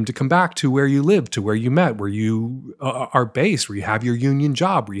for him to come back to where you live, to where you met, where you are based, where you have your union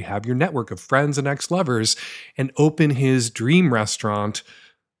job, where you have your network of friends and ex-lovers, and open his dream restaurant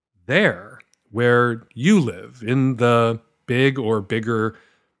there where you live, in the big or bigger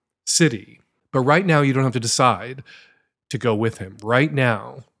city. But right now, you don't have to decide to go with him. Right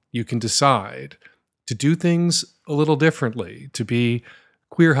now, you can decide to do things a little differently, to be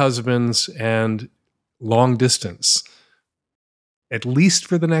queer husbands and long distance, at least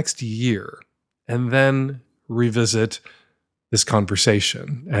for the next year, and then revisit this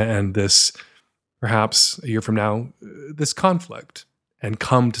conversation and this, perhaps a year from now, this conflict, and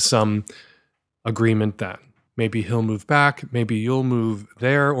come to some agreement then. Maybe he'll move back, maybe you'll move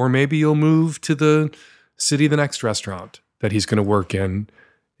there, or maybe you'll move to the city the next restaurant that he's going to work in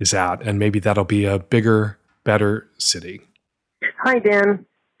is at, and maybe that'll be a bigger, better city. Hi, Dan.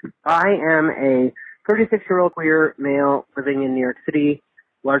 I am a 36-year-old queer male living in New York City,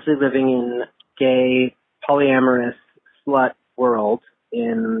 largely living in gay, polyamorous slut world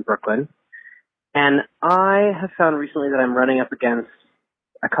in Brooklyn. And I have found recently that I'm running up against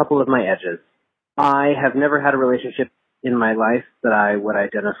a couple of my edges. I have never had a relationship in my life that I would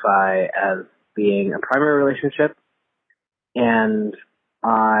identify as being a primary relationship. And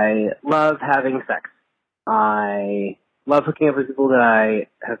I love having sex. I love hooking up with people that I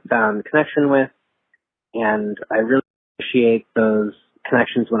have found connection with. And I really appreciate those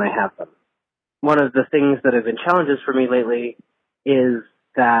connections when I have them. One of the things that have been challenges for me lately is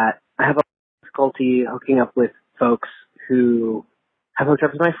that I have a difficulty hooking up with folks who have hooked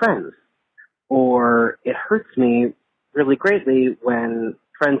up with my friends. Or it hurts me really greatly when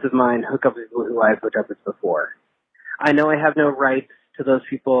friends of mine hook up with people who I've hooked up with before. I know I have no rights to those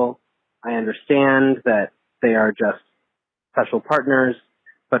people. I understand that they are just special partners.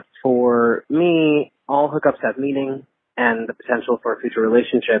 But for me, all hookups have meaning and the potential for a future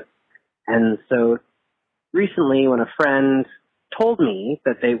relationship. And so recently when a friend told me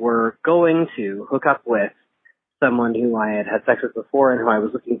that they were going to hook up with someone who I had had sex with before and who I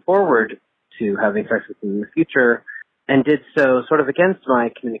was looking forward to having sex with in the future, and did so sort of against my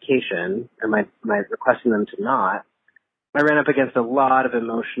communication and my requesting them to not, I ran up against a lot of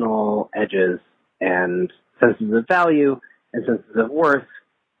emotional edges and senses of value and senses of worth.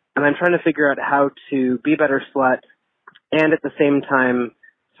 And I'm trying to figure out how to be a better slut and at the same time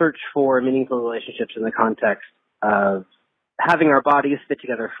search for meaningful relationships in the context of having our bodies fit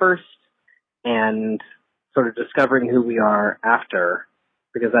together first and sort of discovering who we are after,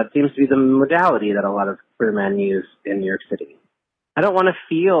 because that seems to be the modality that a lot of queer men use in New York City. I don't want to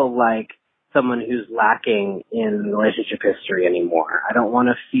feel like someone who's lacking in relationship history anymore. I don't want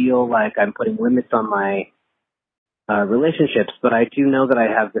to feel like I'm putting limits on my relationships, but I do know that I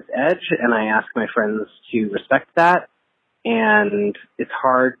have this edge, and I ask my friends to respect that. And it's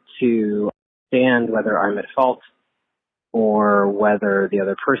hard to understand whether I'm at fault or whether the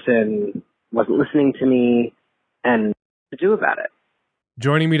other person wasn't listening to me and to do about it.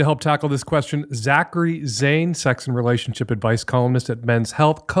 Joining me to help tackle this question, Zachary Zane, sex and relationship advice columnist at Men's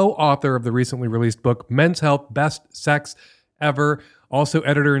Health, co-author of the recently released book, Men's Health, Best Sex Ever, also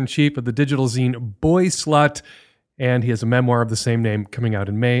editor-in-chief of the digital zine BOYSLUT, and he has a memoir of the same name coming out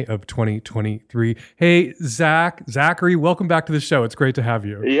in May of 2023. Hey, Zachary, welcome back to the show. It's great to have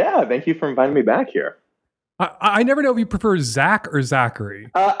you. Yeah, thank you for inviting me back here. I never know if you prefer Zach or Zachary.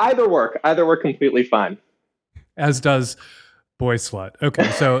 Either work. Either work completely fine. As does BOYSLUT. Okay,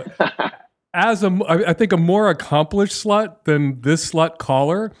 so I think a more accomplished slut than this slut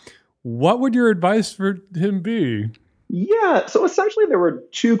caller, what would your advice for him be? Yeah, so essentially there were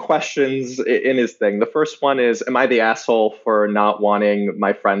two questions in his thing. The first one is, am I the asshole for not wanting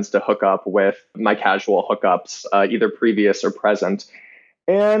my friends to hook up with my casual hookups, either previous or present?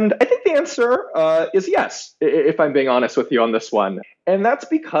 And I think the answer is yes, if I'm being honest with you on this one. And that's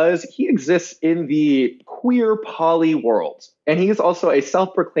because he exists in the queer poly world. And he's also a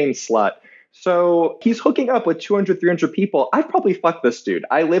self-proclaimed slut. So he's hooking up with 200, 300 people. I've probably fucked this dude.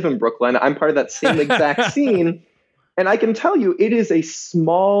 I live in Brooklyn. I'm part of that same exact scene. And I can tell you, it is a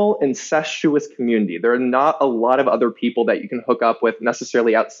small, incestuous community. There are not a lot of other people that you can hook up with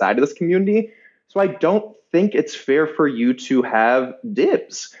necessarily outside of this community. So I don't think it's fair for you to have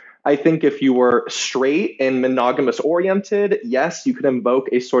dibs. I think if you were straight and monogamous oriented, yes, you could invoke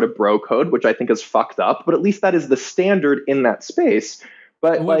a sort of bro code, which I think is fucked up, but at least that is the standard in that space.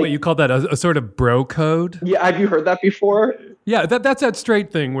 But wait, you call that a sort of bro code? Yeah, have you heard that before? Yeah, that's that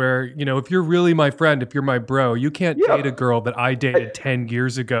straight thing where, you know, if you're really my friend, if you're my bro, you can't date a girl that I dated 10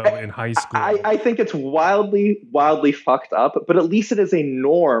 years ago in high school. I think it's wildly, wildly fucked up, but at least it is a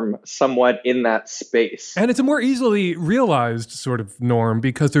norm somewhat in that space. And it's a more easily realized sort of norm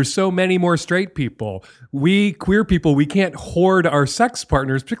because there's so many more straight people. We queer people, we can't hoard our sex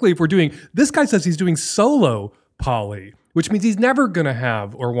partners, particularly if we're doing, this guy says he's doing solo poly, which means he's never going to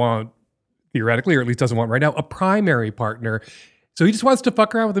have or want, theoretically, or at least doesn't want right now, a primary partner. So he just wants to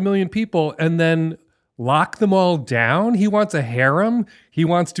fuck around with a million people and then lock them all down. He wants a harem. He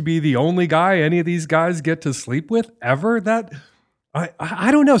wants to be the only guy any of these guys get to sleep with ever. That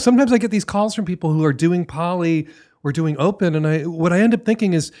I don't know. Sometimes I get these calls from people who are doing poly or doing open, and what I end up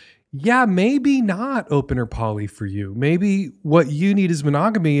thinking is, yeah, maybe not open or poly for you. Maybe what you need is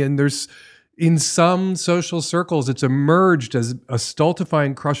monogamy, and there's in some social circles, it's emerged as a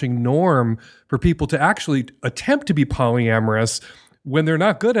stultifying, crushing norm for people to actually attempt to be polyamorous when they're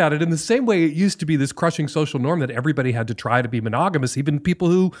not good at it. In the same way it used to be this crushing social norm that everybody had to try to be monogamous, even people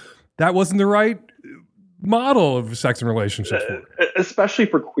who that wasn't the right model of sex and relationships. Especially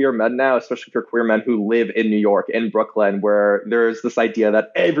for queer men now, especially for queer men who live in New York, in Brooklyn, where there's this idea that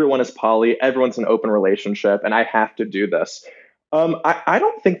everyone is poly, everyone's an open relationship, and I have to do this. I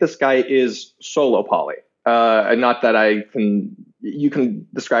don't think this guy is solo poly. Not that you can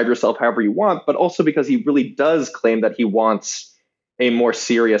describe yourself however you want, but also because he really does claim that he wants a more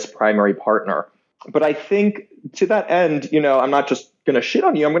serious primary partner. But I think to that end, I'm not just going to shit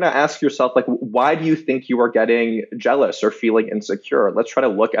on you. I'm going to ask yourself, like, why do you think you are getting jealous or feeling insecure? Let's try to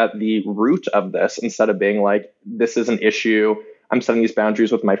look at the root of this instead of being like, this is an issue. I'm setting these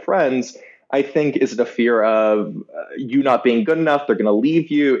boundaries with my friends. I think, is it a fear of you not being good enough? They're going to leave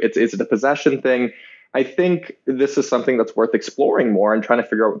you. Is it a possession thing? I think this is something that's worth exploring more and trying to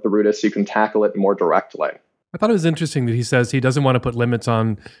figure out what the root is so you can tackle it more directly. I thought it was interesting that he says he doesn't want to put limits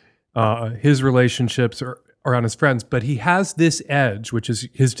on his relationships or on his friends, but he has this edge, which is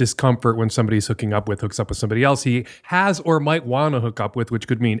his discomfort when somebody's hooks up with somebody else he has or might want to hook up with, which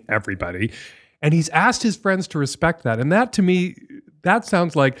could mean everybody. And he's asked his friends to respect that. And that, to me, that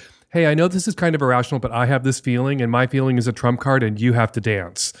sounds like, hey, I know this is kind of irrational, but I have this feeling, and my feeling is a trump card, and you have to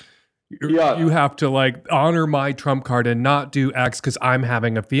dance. Yeah. You have to like honor my trump card and not do X because I'm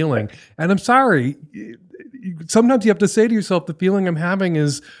having a feeling. And I'm sorry, sometimes you have to say to yourself, the feeling I'm having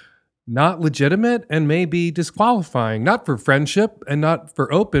is not legitimate and maybe disqualifying, not for friendship and not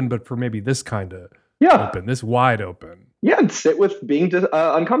for open, but for maybe this kind of open, this wide open. Yeah, and sit with being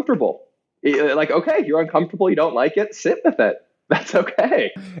uncomfortable. Like, okay, you're uncomfortable, you don't like it, sit with it. That's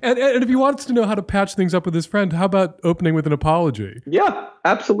okay. And if he wants to know how to patch things up with his friend, how about opening with an apology? Yeah,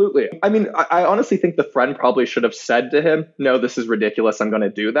 absolutely. I mean, I honestly think the friend probably should have said to him, no, this is ridiculous, I'm going to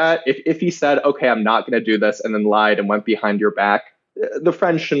do that. If he said, okay, I'm not going to do this, and then lied and went behind your back, the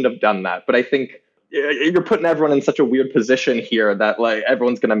friend shouldn't have done that. But I think you're putting everyone in such a weird position here that like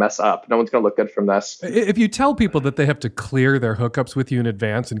everyone's going to mess up. No one's going to look good from this. If you tell people that they have to clear their hookups with you in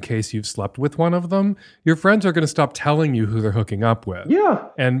advance in case you've slept with one of them, your friends are going to stop telling you who they're hooking up with. Yeah.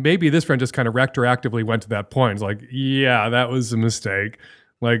 And maybe this friend just kind of retroactively went to that point. It's like, yeah, that was a mistake.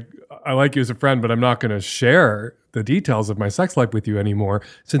 Like, I like you as a friend, but I'm not going to share the details of my sex life with you anymore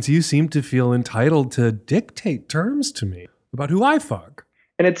since you seem to feel entitled to dictate terms to me about who I fuck.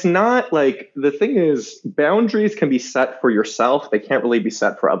 And it's not like, the thing is, boundaries can be set for yourself. They can't really be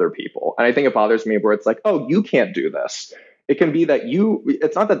set for other people. And I think it bothers me where it's like, oh, you can't do this. It can be that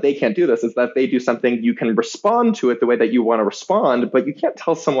it's not that they can't do this, it's that they do something, you can respond to it the way that you want to respond, but you can't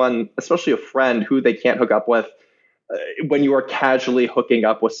tell someone, especially a friend, who they can't hook up with when you are casually hooking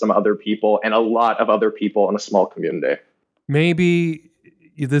up with some other people and a lot of other people in a small community. Maybe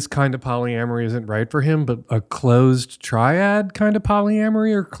this kind of polyamory isn't right for him, but a closed triad kind of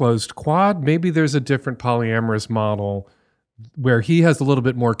polyamory or closed quad, maybe there's a different polyamorous model where he has a little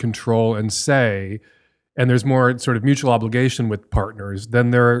bit more control and say, and there's more sort of mutual obligation with partners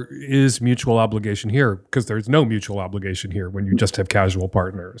than there is mutual obligation here, because there's no mutual obligation here when you just have casual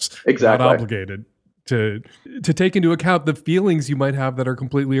partners. Exactly. Not obligated to take into account the feelings you might have that are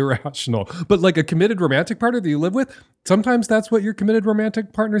completely irrational. But like a committed romantic partner that you live with, sometimes that's what your committed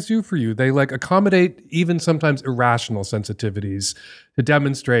romantic partners do for you. They like accommodate even sometimes irrational sensitivities to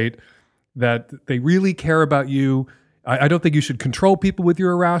demonstrate that they really care about you. I don't think you should control people with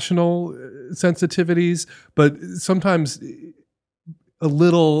your irrational sensitivities, but sometimes a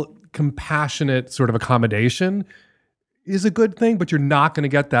little compassionate sort of accommodation is a good thing, but you're not going to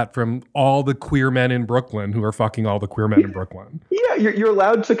get that from all the queer men in Brooklyn who are fucking all the queer men in Brooklyn. Yeah, you're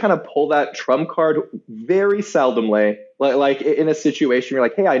allowed to kind of pull that trump card very seldomly. Like in a situation, you're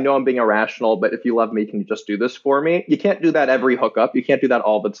like, hey, I know I'm being irrational, but if you love me, can you just do this for me? You can't do that every hookup. You can't do that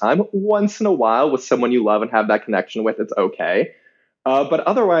all the time. Once in a while with someone you love and have that connection with, it's okay. But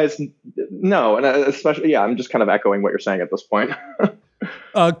otherwise, no. And especially, I'm just kind of echoing what you're saying at this point.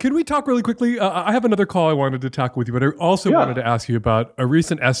 Can we talk really quickly? I have another call I wanted to tackle with you, but I also wanted to ask you about a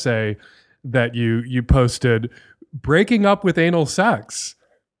recent essay that you posted, breaking up with anal sex.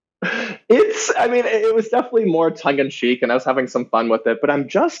 It was definitely more tongue-in-cheek, and I was having some fun with it, but I'm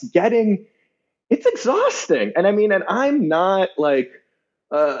just getting, it's exhausting. And I'm not like,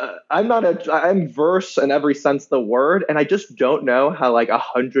 I'm verse in every sense of the word, and I just don't know how like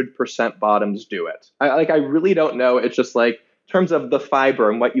 100% bottoms do it. I really don't know. It's just like terms of the fiber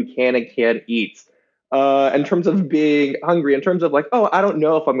and what you can and can't eat, in terms of being hungry, in terms of like, oh, I don't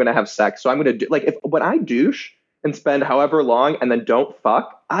know if I'm going to have sex. So I'm going to do like when I douche and spend however long and then don't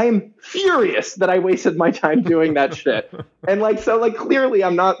fuck, I'm furious that I wasted my time doing that shit. And like, so like clearly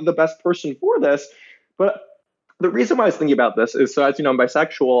I'm not the best person for this, but the reason why I was thinking about this is, so as you know, I'm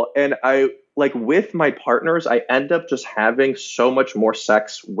bisexual, and I like with my partners, I end up just having so much more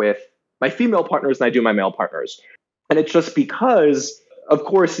sex with my female partners than I do my male partners. And it's just because, of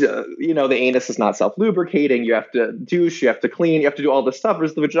course, you know, the anus is not self-lubricating. You have to douche, you have to clean, you have to do all this stuff.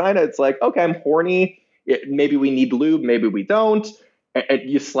 Whereas the vagina, it's like, okay, I'm horny. Maybe we need lube, maybe we don't. And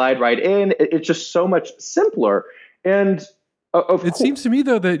you slide right in. It's just so much simpler. And it seems to me,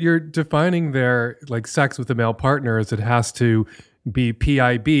 though, that you're defining their like sex with a male partner as it has to be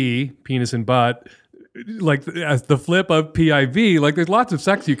PIB, penis and butt, like as the flip of PIV. Like there's lots of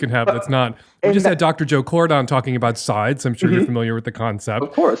sex you can have that's not. We just had Dr. Joe Cordon talking about sides. I'm sure you're familiar with the concept.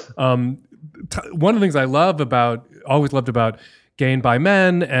 Of course. One of the things I always loved about gay and bi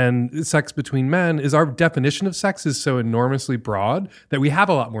men and sex between men is our definition of sex is so enormously broad that we have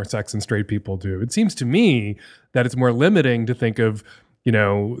a lot more sex than straight people do. It seems to me that it's more limiting to think of, you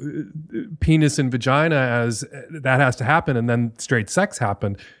know, penis and vagina as that has to happen and then straight sex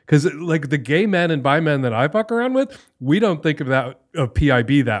happened. Because like the gay men and bi men that I fuck around with, we don't think of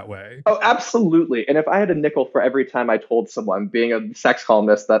PIB that way. Oh, absolutely. And if I had a nickel for every time I told someone, being a sex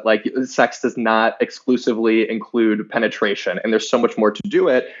columnist, that like sex does not exclusively include penetration and there's so much more to do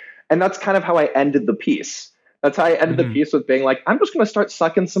it. And that's kind of how I ended the piece. That's how I ended the piece, with being like, I'm just going to start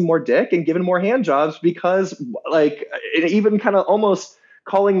sucking some more dick and giving more hand jobs, because like even kind of almost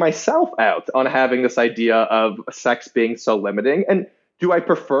calling myself out on having this idea of sex being so limiting. And do I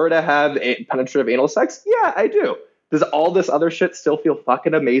prefer to have penetrative anal sex? Yeah, I do. Does all this other shit still feel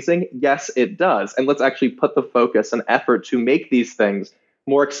fucking amazing? Yes, it does. And let's actually put the focus and effort to make these things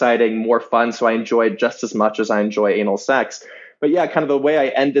more exciting, more fun, so I enjoy it just as much as I enjoy anal sex. But yeah, kind of the way I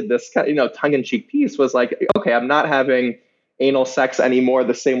ended this, you know, tongue-in-cheek piece was like, okay, I'm not having anal sex anymore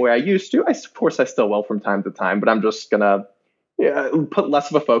the same way I used to. Of course, I still will from time to time, but I'm just going to put less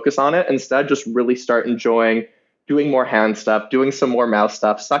of a focus on it. Instead, just really start enjoying doing more hand stuff, doing some more mouth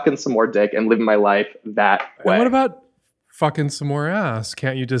stuff, sucking some more dick, and living my life that way. And what about fucking some more ass?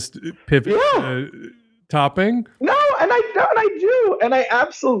 Can't you just pivot topping? No, and I do. And I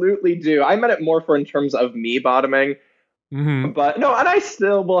absolutely do. I meant it more for in terms of me bottoming. But no, and I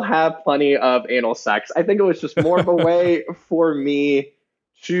still will have plenty of anal sex. I think it was just more of a way for me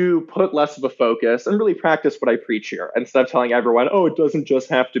to put less of a focus and really practice what I preach here, instead of telling everyone, oh, it doesn't just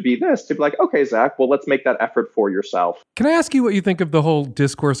have to be this, to be like, okay, Zach, well, let's make that effort for yourself. Can I ask you what you think of the whole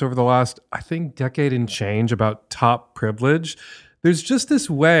discourse over the last, I think, decade and change about top privilege? There's just this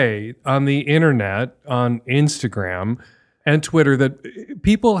way on the internet, on Instagram and Twitter, that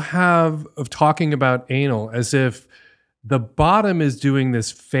people have of talking about anal as if the bottom is doing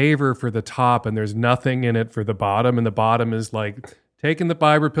this favor for the top and there's nothing in it for the bottom. And the bottom is like taking the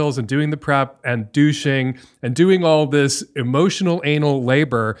fiber pills and doing the prep and douching and doing all this emotional anal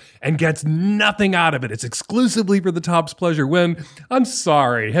labor and gets nothing out of it. It's exclusively for the top's pleasure. When, I'm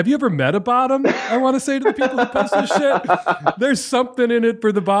sorry, have you ever met a bottom? I want to say to the people who post this shit, there's something in it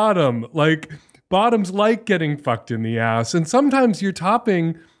for the bottom. Like, bottoms like getting fucked in the ass. And sometimes you're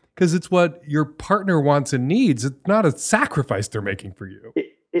topping because it's what your partner wants and needs. It's not a sacrifice they're making for you.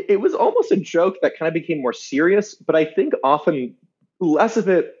 It was almost a joke that kind of became more serious, but I think often less of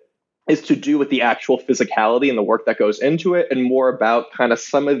it is to do with the actual physicality and the work that goes into it, and more about kind of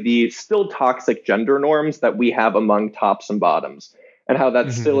some of the still toxic gender norms that we have among tops and bottoms, and how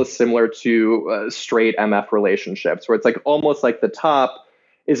that still is similar to straight MF relationships, where it's like almost like the top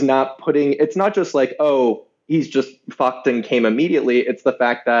is not putting, it's not just like, oh, he's just fucked and came immediately. It's the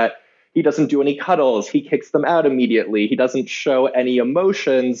fact that he doesn't do any cuddles. He kicks them out immediately. He doesn't show any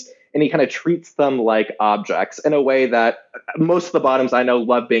emotions, and he kind of treats them like objects in a way that most of the bottoms I know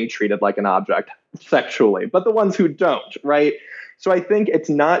love being treated like an object sexually, but the ones who don't, right? So I think it's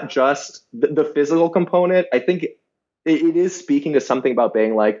not just the physical component. I think it is speaking to something about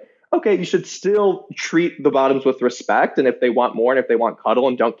being like, okay, you should still treat the bottoms with respect, and if they want more and if they want cuddle,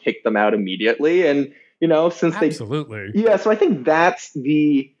 and don't kick them out immediately. And you know, since Absolutely. Yeah, so I think that's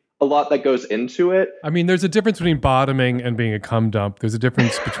a lot that goes into it. I mean, there's a difference between bottoming and being a cum dump. There's a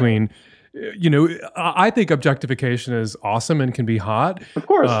difference between, you know, I think objectification is awesome and can be hot. Of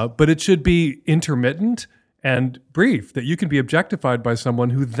course. But it should be intermittent and brief, that you can be objectified by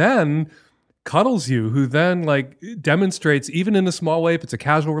someone who then cuddles you, who then like demonstrates, even in a small way, if it's a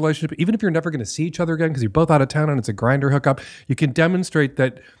casual relationship, even if you're never going to see each other again because you're both out of town and it's a grinder hookup, you can demonstrate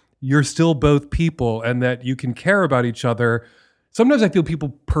that you're still both people and that you can care about each other. Sometimes I feel people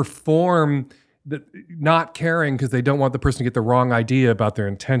perform that not caring because they don't want the person to get the wrong idea about their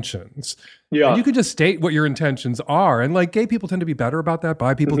intentions. Yeah. And you can just state what your intentions are. And like gay people tend to be better about that.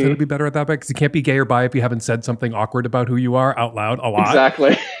 Bi people tend to be better at that because you can't be gay or bi if you haven't said something awkward about who you are out loud a lot.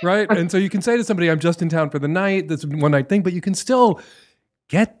 Exactly. Right? And so you can say to somebody, I'm just in town for the night. This one night thing, but you can still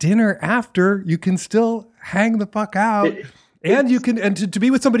get dinner after. You can still hang the fuck out. And you can, and to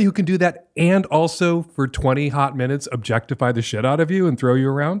be with somebody who can do that and also for 20 hot minutes objectify the shit out of you and throw you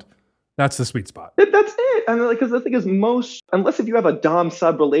around. That's the sweet spot. That's it. And like, because the thing is, unless if you have a dom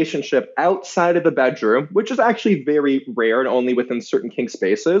sub relationship outside of the bedroom, which is actually very rare and only within certain kink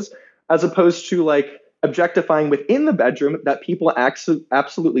spaces, as opposed to like objectifying within the bedroom that people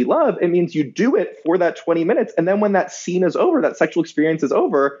absolutely love, it means you do it for that 20 minutes. And then when that scene is over, that sexual experience is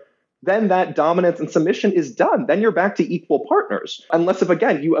over, then that dominance and submission is done. Then you're back to equal partners. Unless if,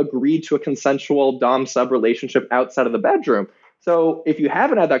 again, you agreed to a consensual dom sub relationship outside of the bedroom. So if you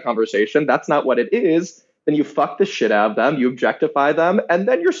haven't had that conversation, that's not what it is, then you fuck the shit out of them, you objectify them, and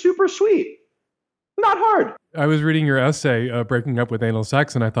then you're super sweet. Not hard. I was reading your essay, Breaking Up with Anal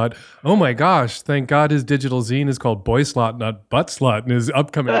Sex, and I thought, oh my gosh, thank God his digital zine is called BOYSLUT, not BUTTSLUT, and his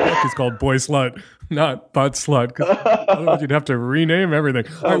upcoming book is called BOYSLUT, not BUTTSLUT, because otherwise you'd have to rename everything.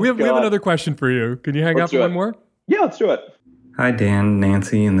 All right, we have another question for you. Can you hang out for one more? Yeah, let's do it. Hi, Dan,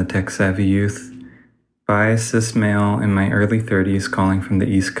 Nancy, and the tech-savvy youth. Bi, cis male in my early 30s calling from the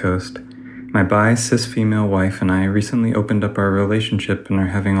East Coast. My bi, cis female wife and I recently opened up our relationship and are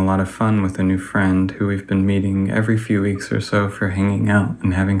having a lot of fun with a new friend who we've been meeting every few weeks or so for hanging out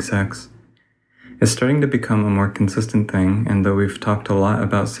and having sex. It's starting to become a more consistent thing, and though we've talked a lot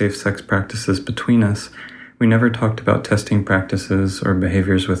about safe sex practices between us, we never talked about testing practices or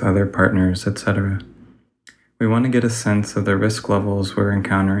behaviors with other partners, etc. We want to get a sense of the risk levels we're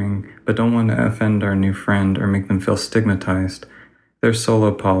encountering, but don't want to offend our new friend or make them feel stigmatized. They're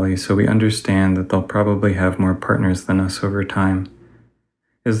solo poly, so we understand that they'll probably have more partners than us over time.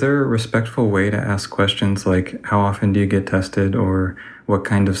 Is there a respectful way to ask questions like, how often do you get tested, or what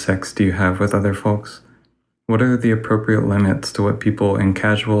kind of sex do you have with other folks? What are the appropriate limits to what people in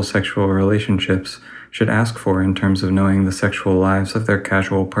casual sexual relationships should ask for in terms of knowing the sexual lives of their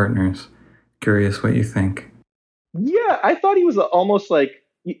casual partners? Curious what you think. Yeah, I thought he was almost like,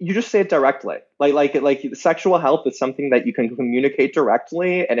 you just say it directly. Like sexual health is something that you can communicate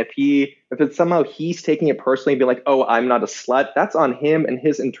directly. And if it's somehow he's taking it personally and be like, oh, I'm not a slut, that's on him and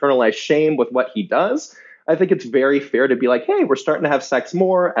his internalized shame with what he does. I think it's very fair to be like, hey, we're starting to have sex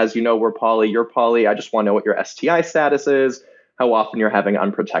more. As you know, we're poly, you're poly. I just want to know what your STI status is, how often you're having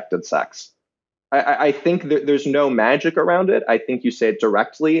unprotected sex. I think there's no magic around it. I think you say it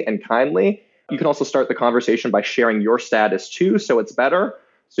directly and kindly. You can also start the conversation by sharing your status too, so it's better.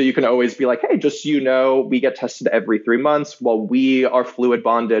 So you can always be like, hey, just so you know, we get tested every 3 months. While we are fluid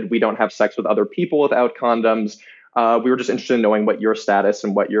bonded, we don't have sex with other people without condoms. We were just interested in knowing what your status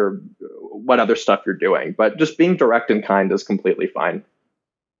and what other stuff you're doing. But just being direct and kind is completely fine.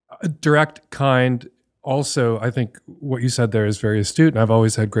 Direct, kind. Also, I think what you said there is very astute, and I've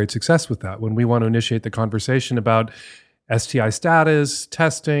always had great success with that. When we want to initiate the conversation about STI status,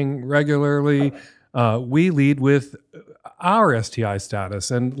 testing regularly, we lead with our STI status.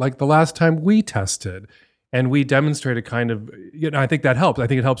 And like the last time we tested, and we demonstrate a kind of, I think that helps. I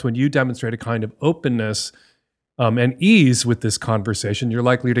think it helps when you demonstrate a kind of openness and ease with this conversation. You're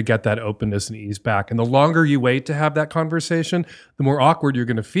likely to get that openness and ease back. And the longer you wait to have that conversation, the more awkward you're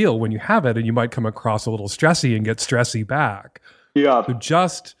going to feel when you have it, and you might come across a little stressy and get stressy back. Yeah. So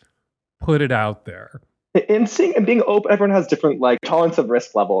just put it out there. In seeing and being open, everyone has different tolerance of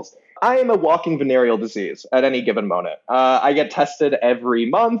risk levels. I am a walking venereal disease at any given moment. I get tested every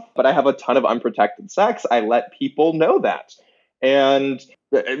month, but I have a ton of unprotected sex. I let people know that. And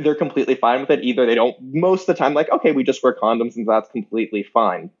they're completely fine with it. Either they don't, most of the time, okay, we just wear condoms and that's completely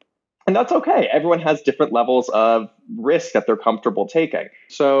fine. And that's okay. Everyone has different levels of risk that they're comfortable taking.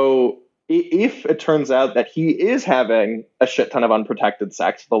 So if it turns out that he is having a shit ton of unprotected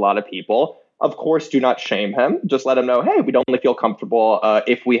sex with a lot of people, of course, do not shame him. Just let him know, hey, we'd only feel comfortable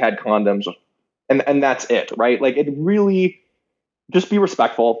if we had condoms. And that's it, right? It really, just be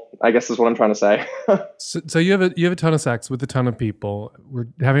respectful, I guess is what I'm trying to say. So you have a ton of sex with a ton of people. We're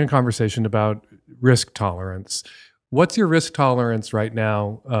having a conversation about risk tolerance. What's your risk tolerance right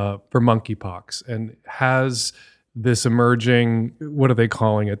now for monkeypox? And has this emerging, what are they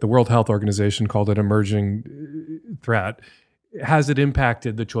calling it? The World Health Organization called it emerging threat. Has it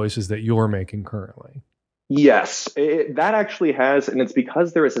impacted the choices that you're making currently? Yes, that actually has. And it's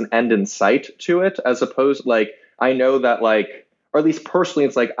because there is an end in sight to it, as opposed, I know that or at least personally,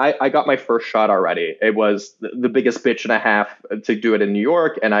 it's like I got my first shot already. It was the biggest bitch and a half to do it in New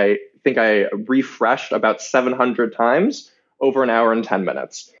York. And I think I refreshed about 700 times over an hour and 10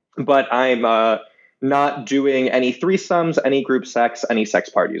 minutes. But I'm not doing any threesomes, any group sex, any sex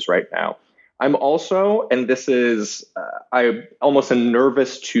parties right now. I'm also, and this is, I almost am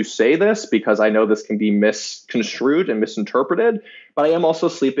nervous to say this because I know this can be misconstrued and misinterpreted, but I am also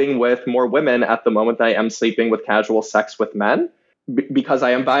sleeping with more women at the moment than I am sleeping with casual sex with men because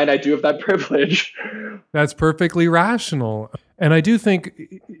I am bi and I do have that privilege. That's perfectly rational. And I do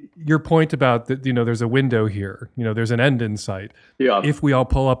think your point about that, there's a window here, there's an end in sight. Yeah. If we all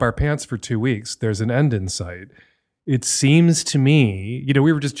pull up our pants for 2 weeks, there's an end in sight. It seems to me,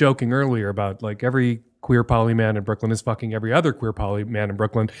 we were just joking earlier about like every queer poly man in Brooklyn is fucking every other queer poly man in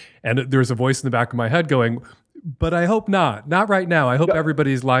Brooklyn. And there's a voice in the back of my head going, but I hope not. Not right now. I hope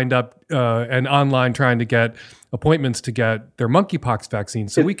everybody's lined up and online trying to get appointments to get their monkeypox vaccine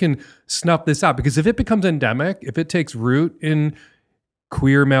so we can snuff this out. Because if it becomes endemic, if it takes root in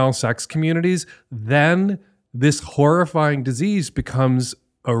queer male sex communities, then this horrifying disease becomes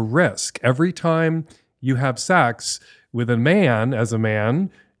a risk. Every time you have sex with a man as a man,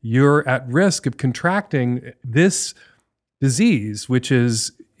 you're at risk of contracting this disease, which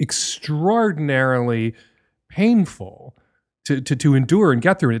is extraordinarily painful to endure and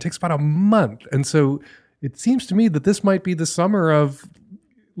get through. And it takes about a month. And so it seems to me that this might be the summer of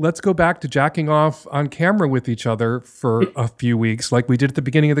let's go back to jacking off on camera with each other for a few weeks like we did at the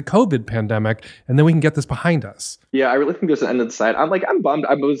beginning of the COVID pandemic, and then we can get this behind us. Yeah, I really think there's an end in sight. I'm bummed.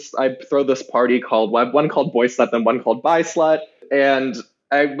 I throw this party called one called BOYSLUT, then one called BYSLUT, and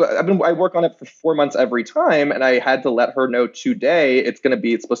I work on it for 4 months every time, and I had to let her know today it's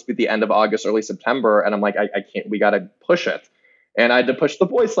supposed to be the end of August, early September, and I'm like, I can't. We got to push it, and I had to push the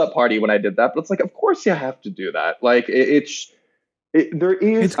BOYSLUT party when I did that. But it's like, of course you have to do that. Like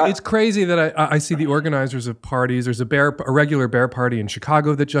It's crazy that I see the organizers of parties. There's a regular bear party in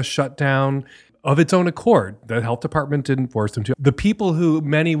Chicago that just shut down of its own accord. The health department didn't force them to. The people who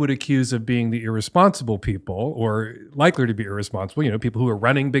many would accuse of being the irresponsible people or likely to be irresponsible, people who are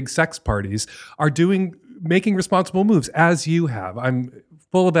running big sex parties are making responsible moves as you have. I'm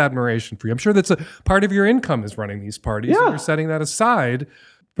full of admiration for you. I'm sure that's a part of your income is running these parties and you're setting that aside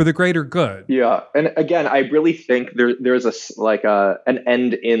for the greater good. Yeah. And again, I really think there's an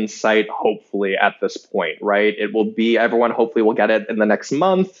end in sight, hopefully, at this point, right? It will be, everyone hopefully will get it in the next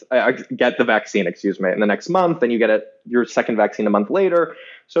month, get the vaccine, in the next month, then you get your second vaccine a month later.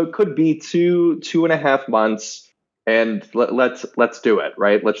 So it could be 2.5 months, and let's do it,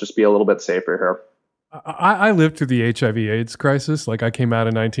 right? Let's just be a little bit safer here. I lived through the HIV/AIDS crisis. Like I came out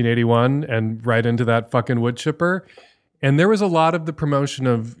in 1981 and right into that fucking wood chipper. And there was a lot of the promotion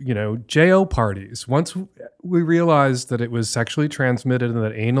of, JO parties. Once we realized that it was sexually transmitted and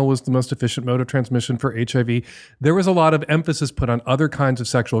that anal was the most efficient mode of transmission for HIV, there was a lot of emphasis put on other kinds of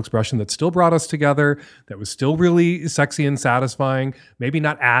sexual expression that still brought us together, that was still really sexy and satisfying, maybe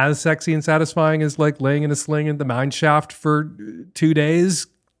not as sexy and satisfying as like laying in a sling in the mine shaft for 2 days,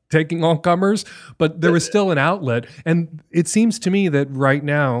 taking all comers, but there was still an outlet. And it seems to me that right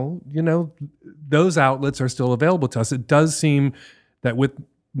now, those outlets are still available to us. It does seem that with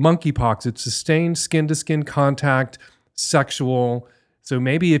monkeypox, it's sustained skin-to-skin contact, sexual. So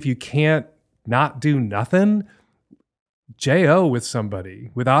maybe if you can't not do nothing, JO with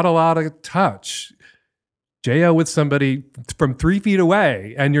somebody without a lot of touch, JO with somebody from 3 feet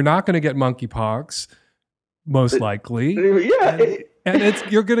away, and you're not going to get monkeypox, most likely. Yeah. And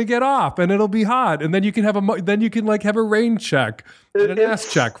you're gonna get off, and it'll be hot, and then you can have a rain check and an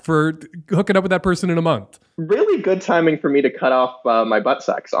ass check for hooking up with that person in a month. Really good timing for me to cut off my butt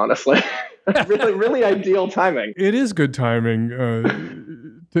sex, honestly. really ideal timing. It is good timing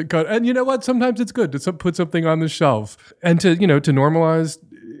to cut, and you know what? Sometimes it's good to put something on the shelf and to normalize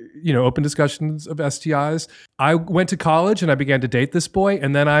open discussions of STIs. I went to college and I began to date this boy,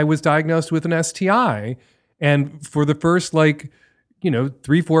 and then I was diagnosed with an STI, and for the first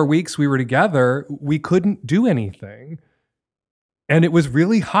 3-4 weeks we were together, we couldn't do anything. And it was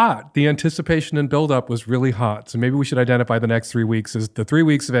really hot. The anticipation and buildup was really hot. So maybe we should identify the next 3 weeks as the 3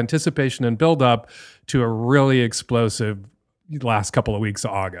 weeks of anticipation and buildup to a really explosive last couple of weeks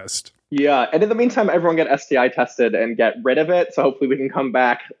of August. Yeah. And in the meantime, everyone get STI tested and get rid of it. So hopefully we can come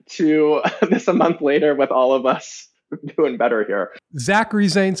back to this a month later with all of us doing better here. Zachary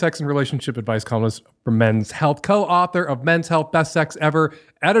Zane, sex and relationship advice columnist for Men's Health, co-author of Men's Health, Best Sex Ever,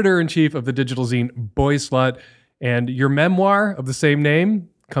 editor-in-chief of the digital zine BOYSLUT, and your memoir of the same name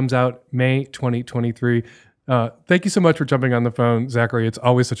comes out May 2023. Thank you so much for jumping on the phone, Zachary. It's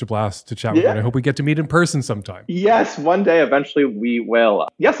always such a blast to chat with you, and I hope we get to meet in person sometime. Yes, one day eventually we will.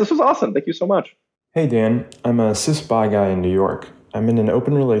 Yes, this was awesome. Thank you so much. Hey Dan, I'm a cis bi guy in New York. I'm in an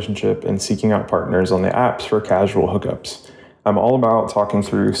open relationship and seeking out partners on the apps for casual hookups. I'm all about talking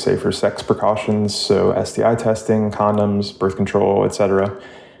through safer sex precautions, so STI testing, condoms, birth control, etc.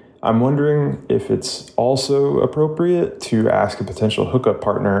 I'm wondering if it's also appropriate to ask a potential hookup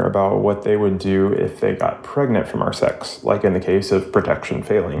partner about what they would do if they got pregnant from our sex, like in the case of protection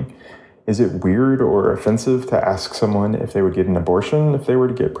failing. Is it weird or offensive to ask someone if they would get an abortion if they were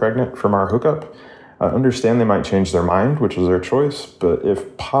to get pregnant from our hookup? I understand they might change their mind, which is their choice, but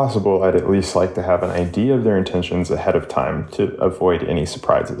if possible, I'd at least like to have an idea of their intentions ahead of time to avoid any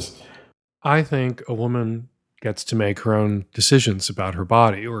surprises. I think a woman gets to make her own decisions about her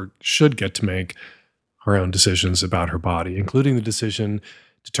body, or should get to make her own decisions about her body, including the decision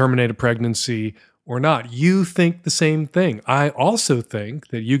to terminate a pregnancy or not. You think the same thing. I also think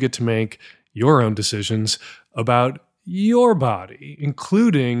that you get to make your own decisions about your body,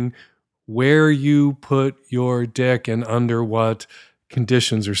 including where you put your dick and under what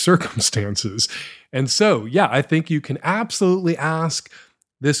conditions or circumstances. And so, yeah, I think you can absolutely ask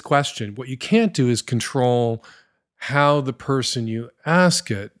this question. What you can't do is control how the person you ask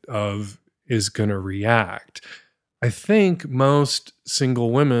it of is going to react. I think most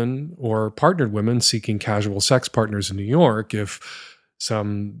single women or partnered women seeking casual sex partners in New York, if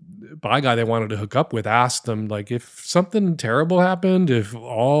some bi guy they wanted to hook up with asked them, like, if something terrible happened, if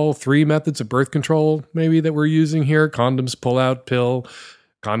all 3 methods of birth control maybe that we're using here, condoms, pull-out pill,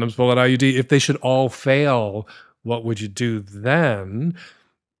 condoms, pull-out IUD, if they should all fail, what would you do then?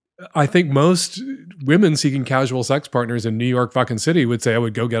 I think most women seeking casual sex partners in New York fucking city would say, I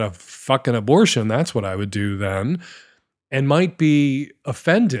would go get a fucking abortion. That's what I would do then. And might be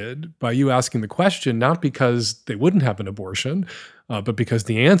offended by you asking the question, not because they wouldn't have an abortion, but because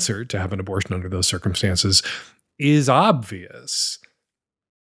the answer to have an abortion under those circumstances is obvious.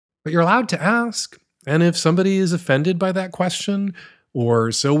 But you're allowed to ask. And if somebody is offended by that question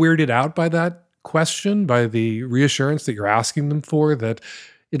or so weirded out by that question, by the reassurance that you're asking them for, that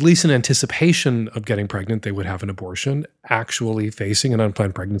at least in anticipation of getting pregnant, they would have an abortion, actually facing an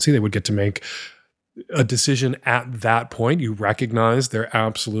unplanned pregnancy, they would get to make a decision at that point. You recognize their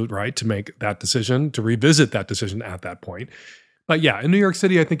absolute right to make that decision, to revisit that decision at that point. But yeah, in New York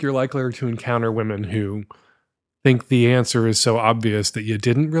City, I think you're likelier to encounter women who think the answer is so obvious that you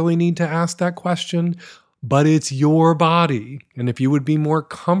didn't really need to ask that question, but it's your body. And if you would be more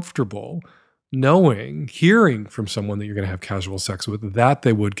comfortable knowing, hearing from someone that you're going to have casual sex with, that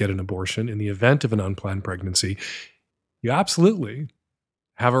they would get an abortion in the event of an unplanned pregnancy, you absolutely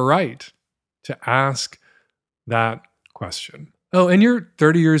have a right to ask that question. Oh, and you're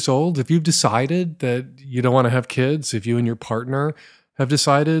 30 years old. If you've decided that you don't want to have kids, if you and your partner have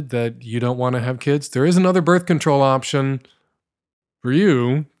decided that you don't want to have kids, there is another birth control option for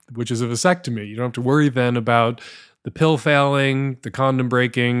you, which is a vasectomy. You don't have to worry then about the pill failing, the condom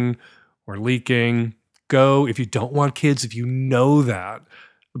breaking, or leaking. Go, if you don't want kids, if you know that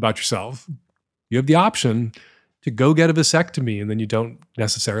about yourself, you have the option to go get a vasectomy, and then you don't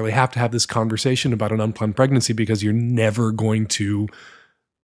necessarily have to have this conversation about an unplanned pregnancy because you're never going to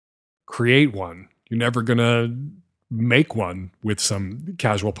create one. You're never going to make one with some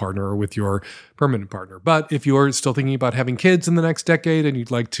casual partner or with your permanent partner. But if you're still thinking about having kids in the next decade and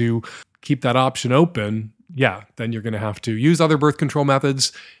you'd like to keep that option open, yeah, then you're going to have to use other birth control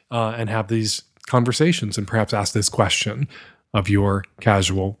methods and have these conversations and perhaps ask this question of your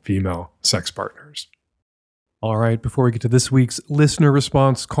casual female sex partners. All right, before we get to this week's listener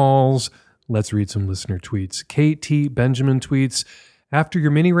response calls, let's read some listener tweets. KT Benjamin tweets, after your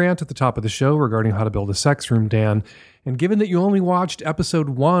mini rant at the top of the show regarding how to build a sex room, Dan, and given that you only watched episode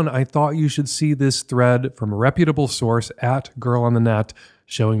 1, I thought you should see this thread from a reputable source at Girl on the Net,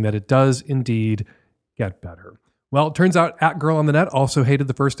 showing that it does indeed get better. Well, it turns out at Girl on the Net also hated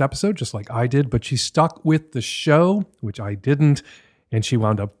the first episode, just like I did, but she stuck with the show, which I didn't, and she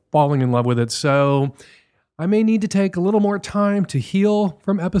wound up falling in love with it. So I may need to take a little more time to heal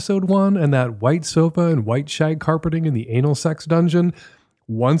from episode 1 and that white sofa and white shag carpeting in the anal sex dungeon.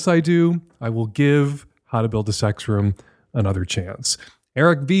 Once I do, I will give How to Build a Sex Room another chance.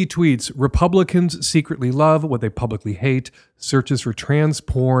 Eric V tweets, Republicans secretly love what they publicly hate. Searches for trans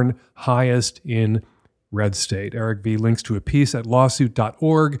porn highest in red state. Eric V links to a piece at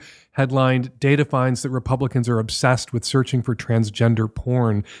lawsuit.org headlined, Data finds that Republicans are obsessed with searching for transgender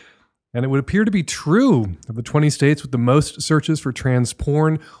porn. And it would appear to be true. Of the 20 states with the most searches for trans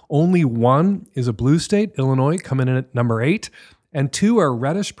porn, only one is a blue state, Illinois, coming in at number 8. And 2 are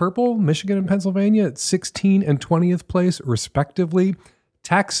reddish purple, Michigan and Pennsylvania at 16th and 20th place, respectively.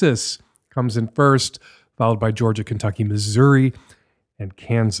 Texas comes in first, followed by Georgia, Kentucky, Missouri, and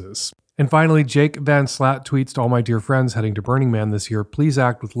Kansas. And finally, Jake Van Slat tweets to all my dear friends heading to Burning Man this year, please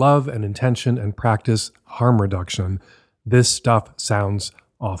act with love and intention and practice harm reduction. This stuff sounds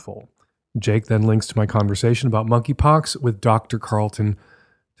awful. Jake then links to my conversation about monkeypox with Dr. Carlton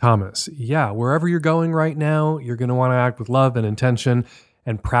Thomas. Yeah, wherever you're going right now, you're going to want to act with love and intention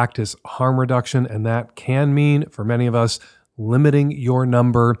and practice harm reduction. And that can mean, for many of us, limiting your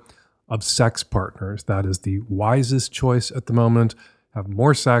number of sex partners. That is the wisest choice at the moment. Have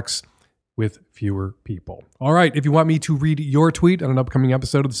more sex with fewer people. All right, if you want me to read your tweet on an upcoming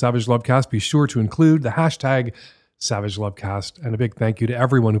episode of the Savage Lovecast, be sure to include the hashtag Savage Lovecast. And a big thank you to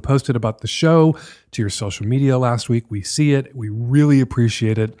everyone who posted about the show to your social media last week. We see it. We really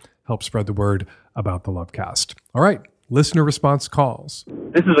appreciate it. Help spread the word about the Lovecast. All right, listener response calls.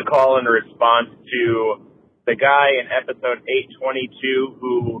 This is a call in response to the guy in episode 822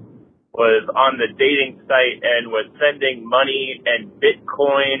 who was on the dating site and was sending money and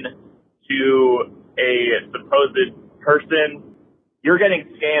Bitcoin to a supposed person. You're getting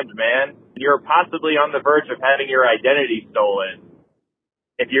scammed, man. You're possibly on the verge of having your identity stolen.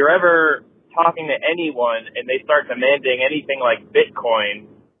 If you're ever talking to anyone and they start demanding anything like Bitcoin,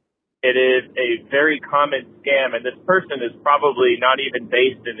 it is a very common scam, and this person is probably not even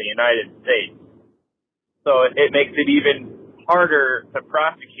based in the United States. So it makes it even harder to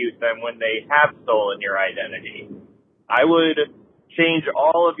prosecute them when they have stolen your identity. I would change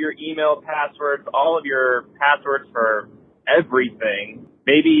all of your email passwords, all of your passwords for everything,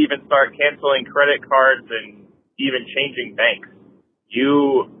 maybe even start canceling credit cards and even changing banks.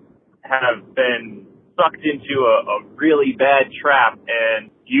 You have been sucked into a really bad trap,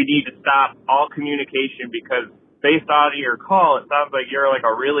 and you need to stop all communication because based on your call, it sounds like you're like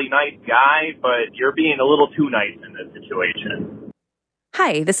a really nice guy, but you're being a little too nice in this situation.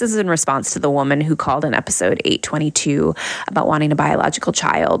 Hi, this is in response to the woman who called in episode 822 about wanting a biological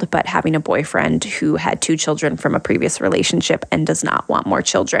child, but having a boyfriend who had 2 children from a previous relationship and does not want more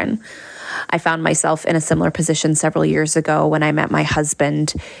children. I found myself in a similar position several years ago when I met my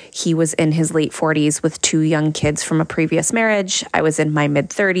husband. He was in his late 40s with 2 young kids from a previous marriage. I was in my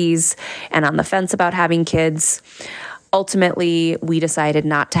mid-30s and on the fence about having kids. Ultimately, we decided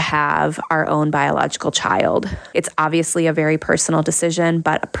not to have our own biological child. It's obviously a very personal decision,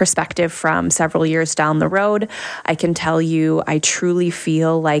 but a perspective from several years down the road, I can tell you I truly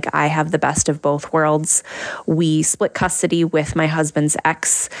feel like I have the best of both worlds. We split custody with my husband's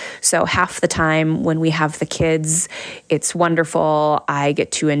ex, so half the time when we have the kids, it's wonderful. I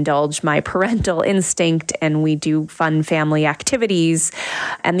get to indulge my parental instinct and we do fun family activities.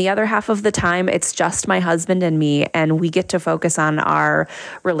 And the other half of the time, it's just my husband and me, and we get to focus on our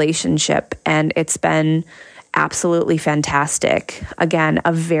relationship, and it's been absolutely fantastic. Again,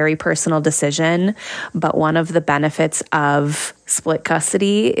 a very personal decision, but one of the benefits of split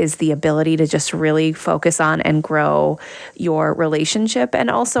custody is the ability to just really focus on and grow your relationship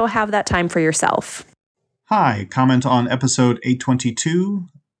and also have that time for yourself. Hi, comment on episode 822,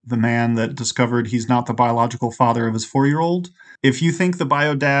 the man that discovered he's not the biological father of his 4-year-old. If you think the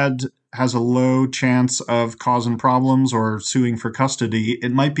bio dad has a low chance of causing problems or suing for custody, it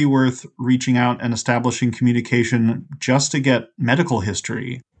might be worth reaching out and establishing communication just to get medical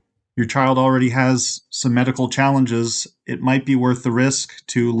history. Your child already has some medical challenges. It might be worth the risk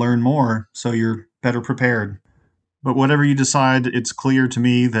to learn more so you're better prepared. But whatever you decide, it's clear to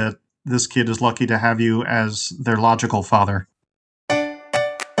me that this kid is lucky to have you as their logical father.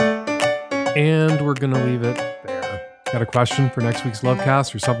 And we're going to leave it there. Got a question for next week's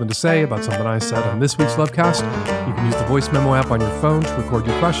Lovecast or something to say about something I said on this week's Lovecast? You can use the voice memo app on your phone to record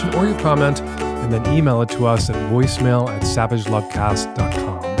your question or your comment and then email it to us at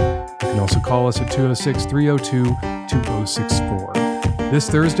voicemail@savagelovecast.com. You can also call us at 206-302-2064. This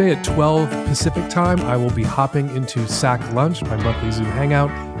Thursday at 12 Pacific time, I will be hopping into Sack Lunch, my monthly Zoom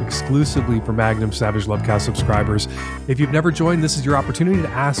hangout, exclusively for Magnum Savage Lovecast subscribers. If you've never joined, this is your opportunity to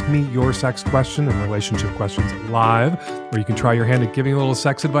ask me your sex question and relationship questions live, or you can try your hand at giving a little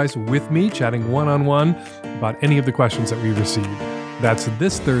sex advice with me, chatting one-on-one about any of the questions that we receive. That's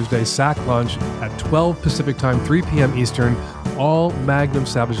this Thursday, Sack Lunch at 12 Pacific time, 3 p.m. Eastern. All Magnum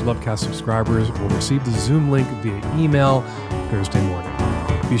Savage Lovecast subscribers will receive the Zoom link via email Thursday morning.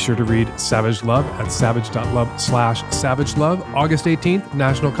 Be sure to read Savage Love at savage.love/savagelove. August 18th,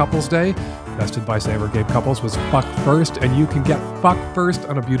 National Couples Day. Best advice I ever gave couples was fuck first, and you can get fuck first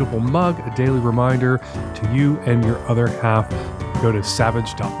on a beautiful mug, a daily reminder to you and your other half. Go to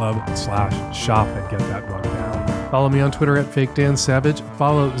savage.love/shop and get that mug now. Follow me on Twitter at FakeDanSavage.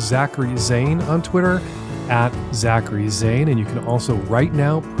 Follow Zachary Zane on Twitter at Zachary Zane. And you can also right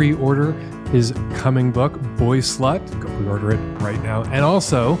now pre-order his coming book, BOYSLUT. Go pre-order it right now. And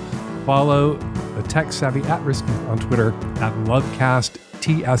also follow the Tech Savvy At-Risk Youth on Twitter at Lovecast,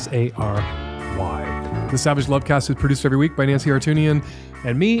 TSARY. The Savage Lovecast is produced every week by Nancy Artunian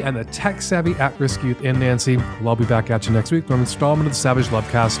and me and the Tech Savvy At-Risk Youth and Nancy. We'll all be back at you next week for an installment of the Savage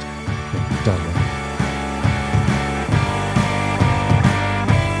Lovecast. Thank you, Donald.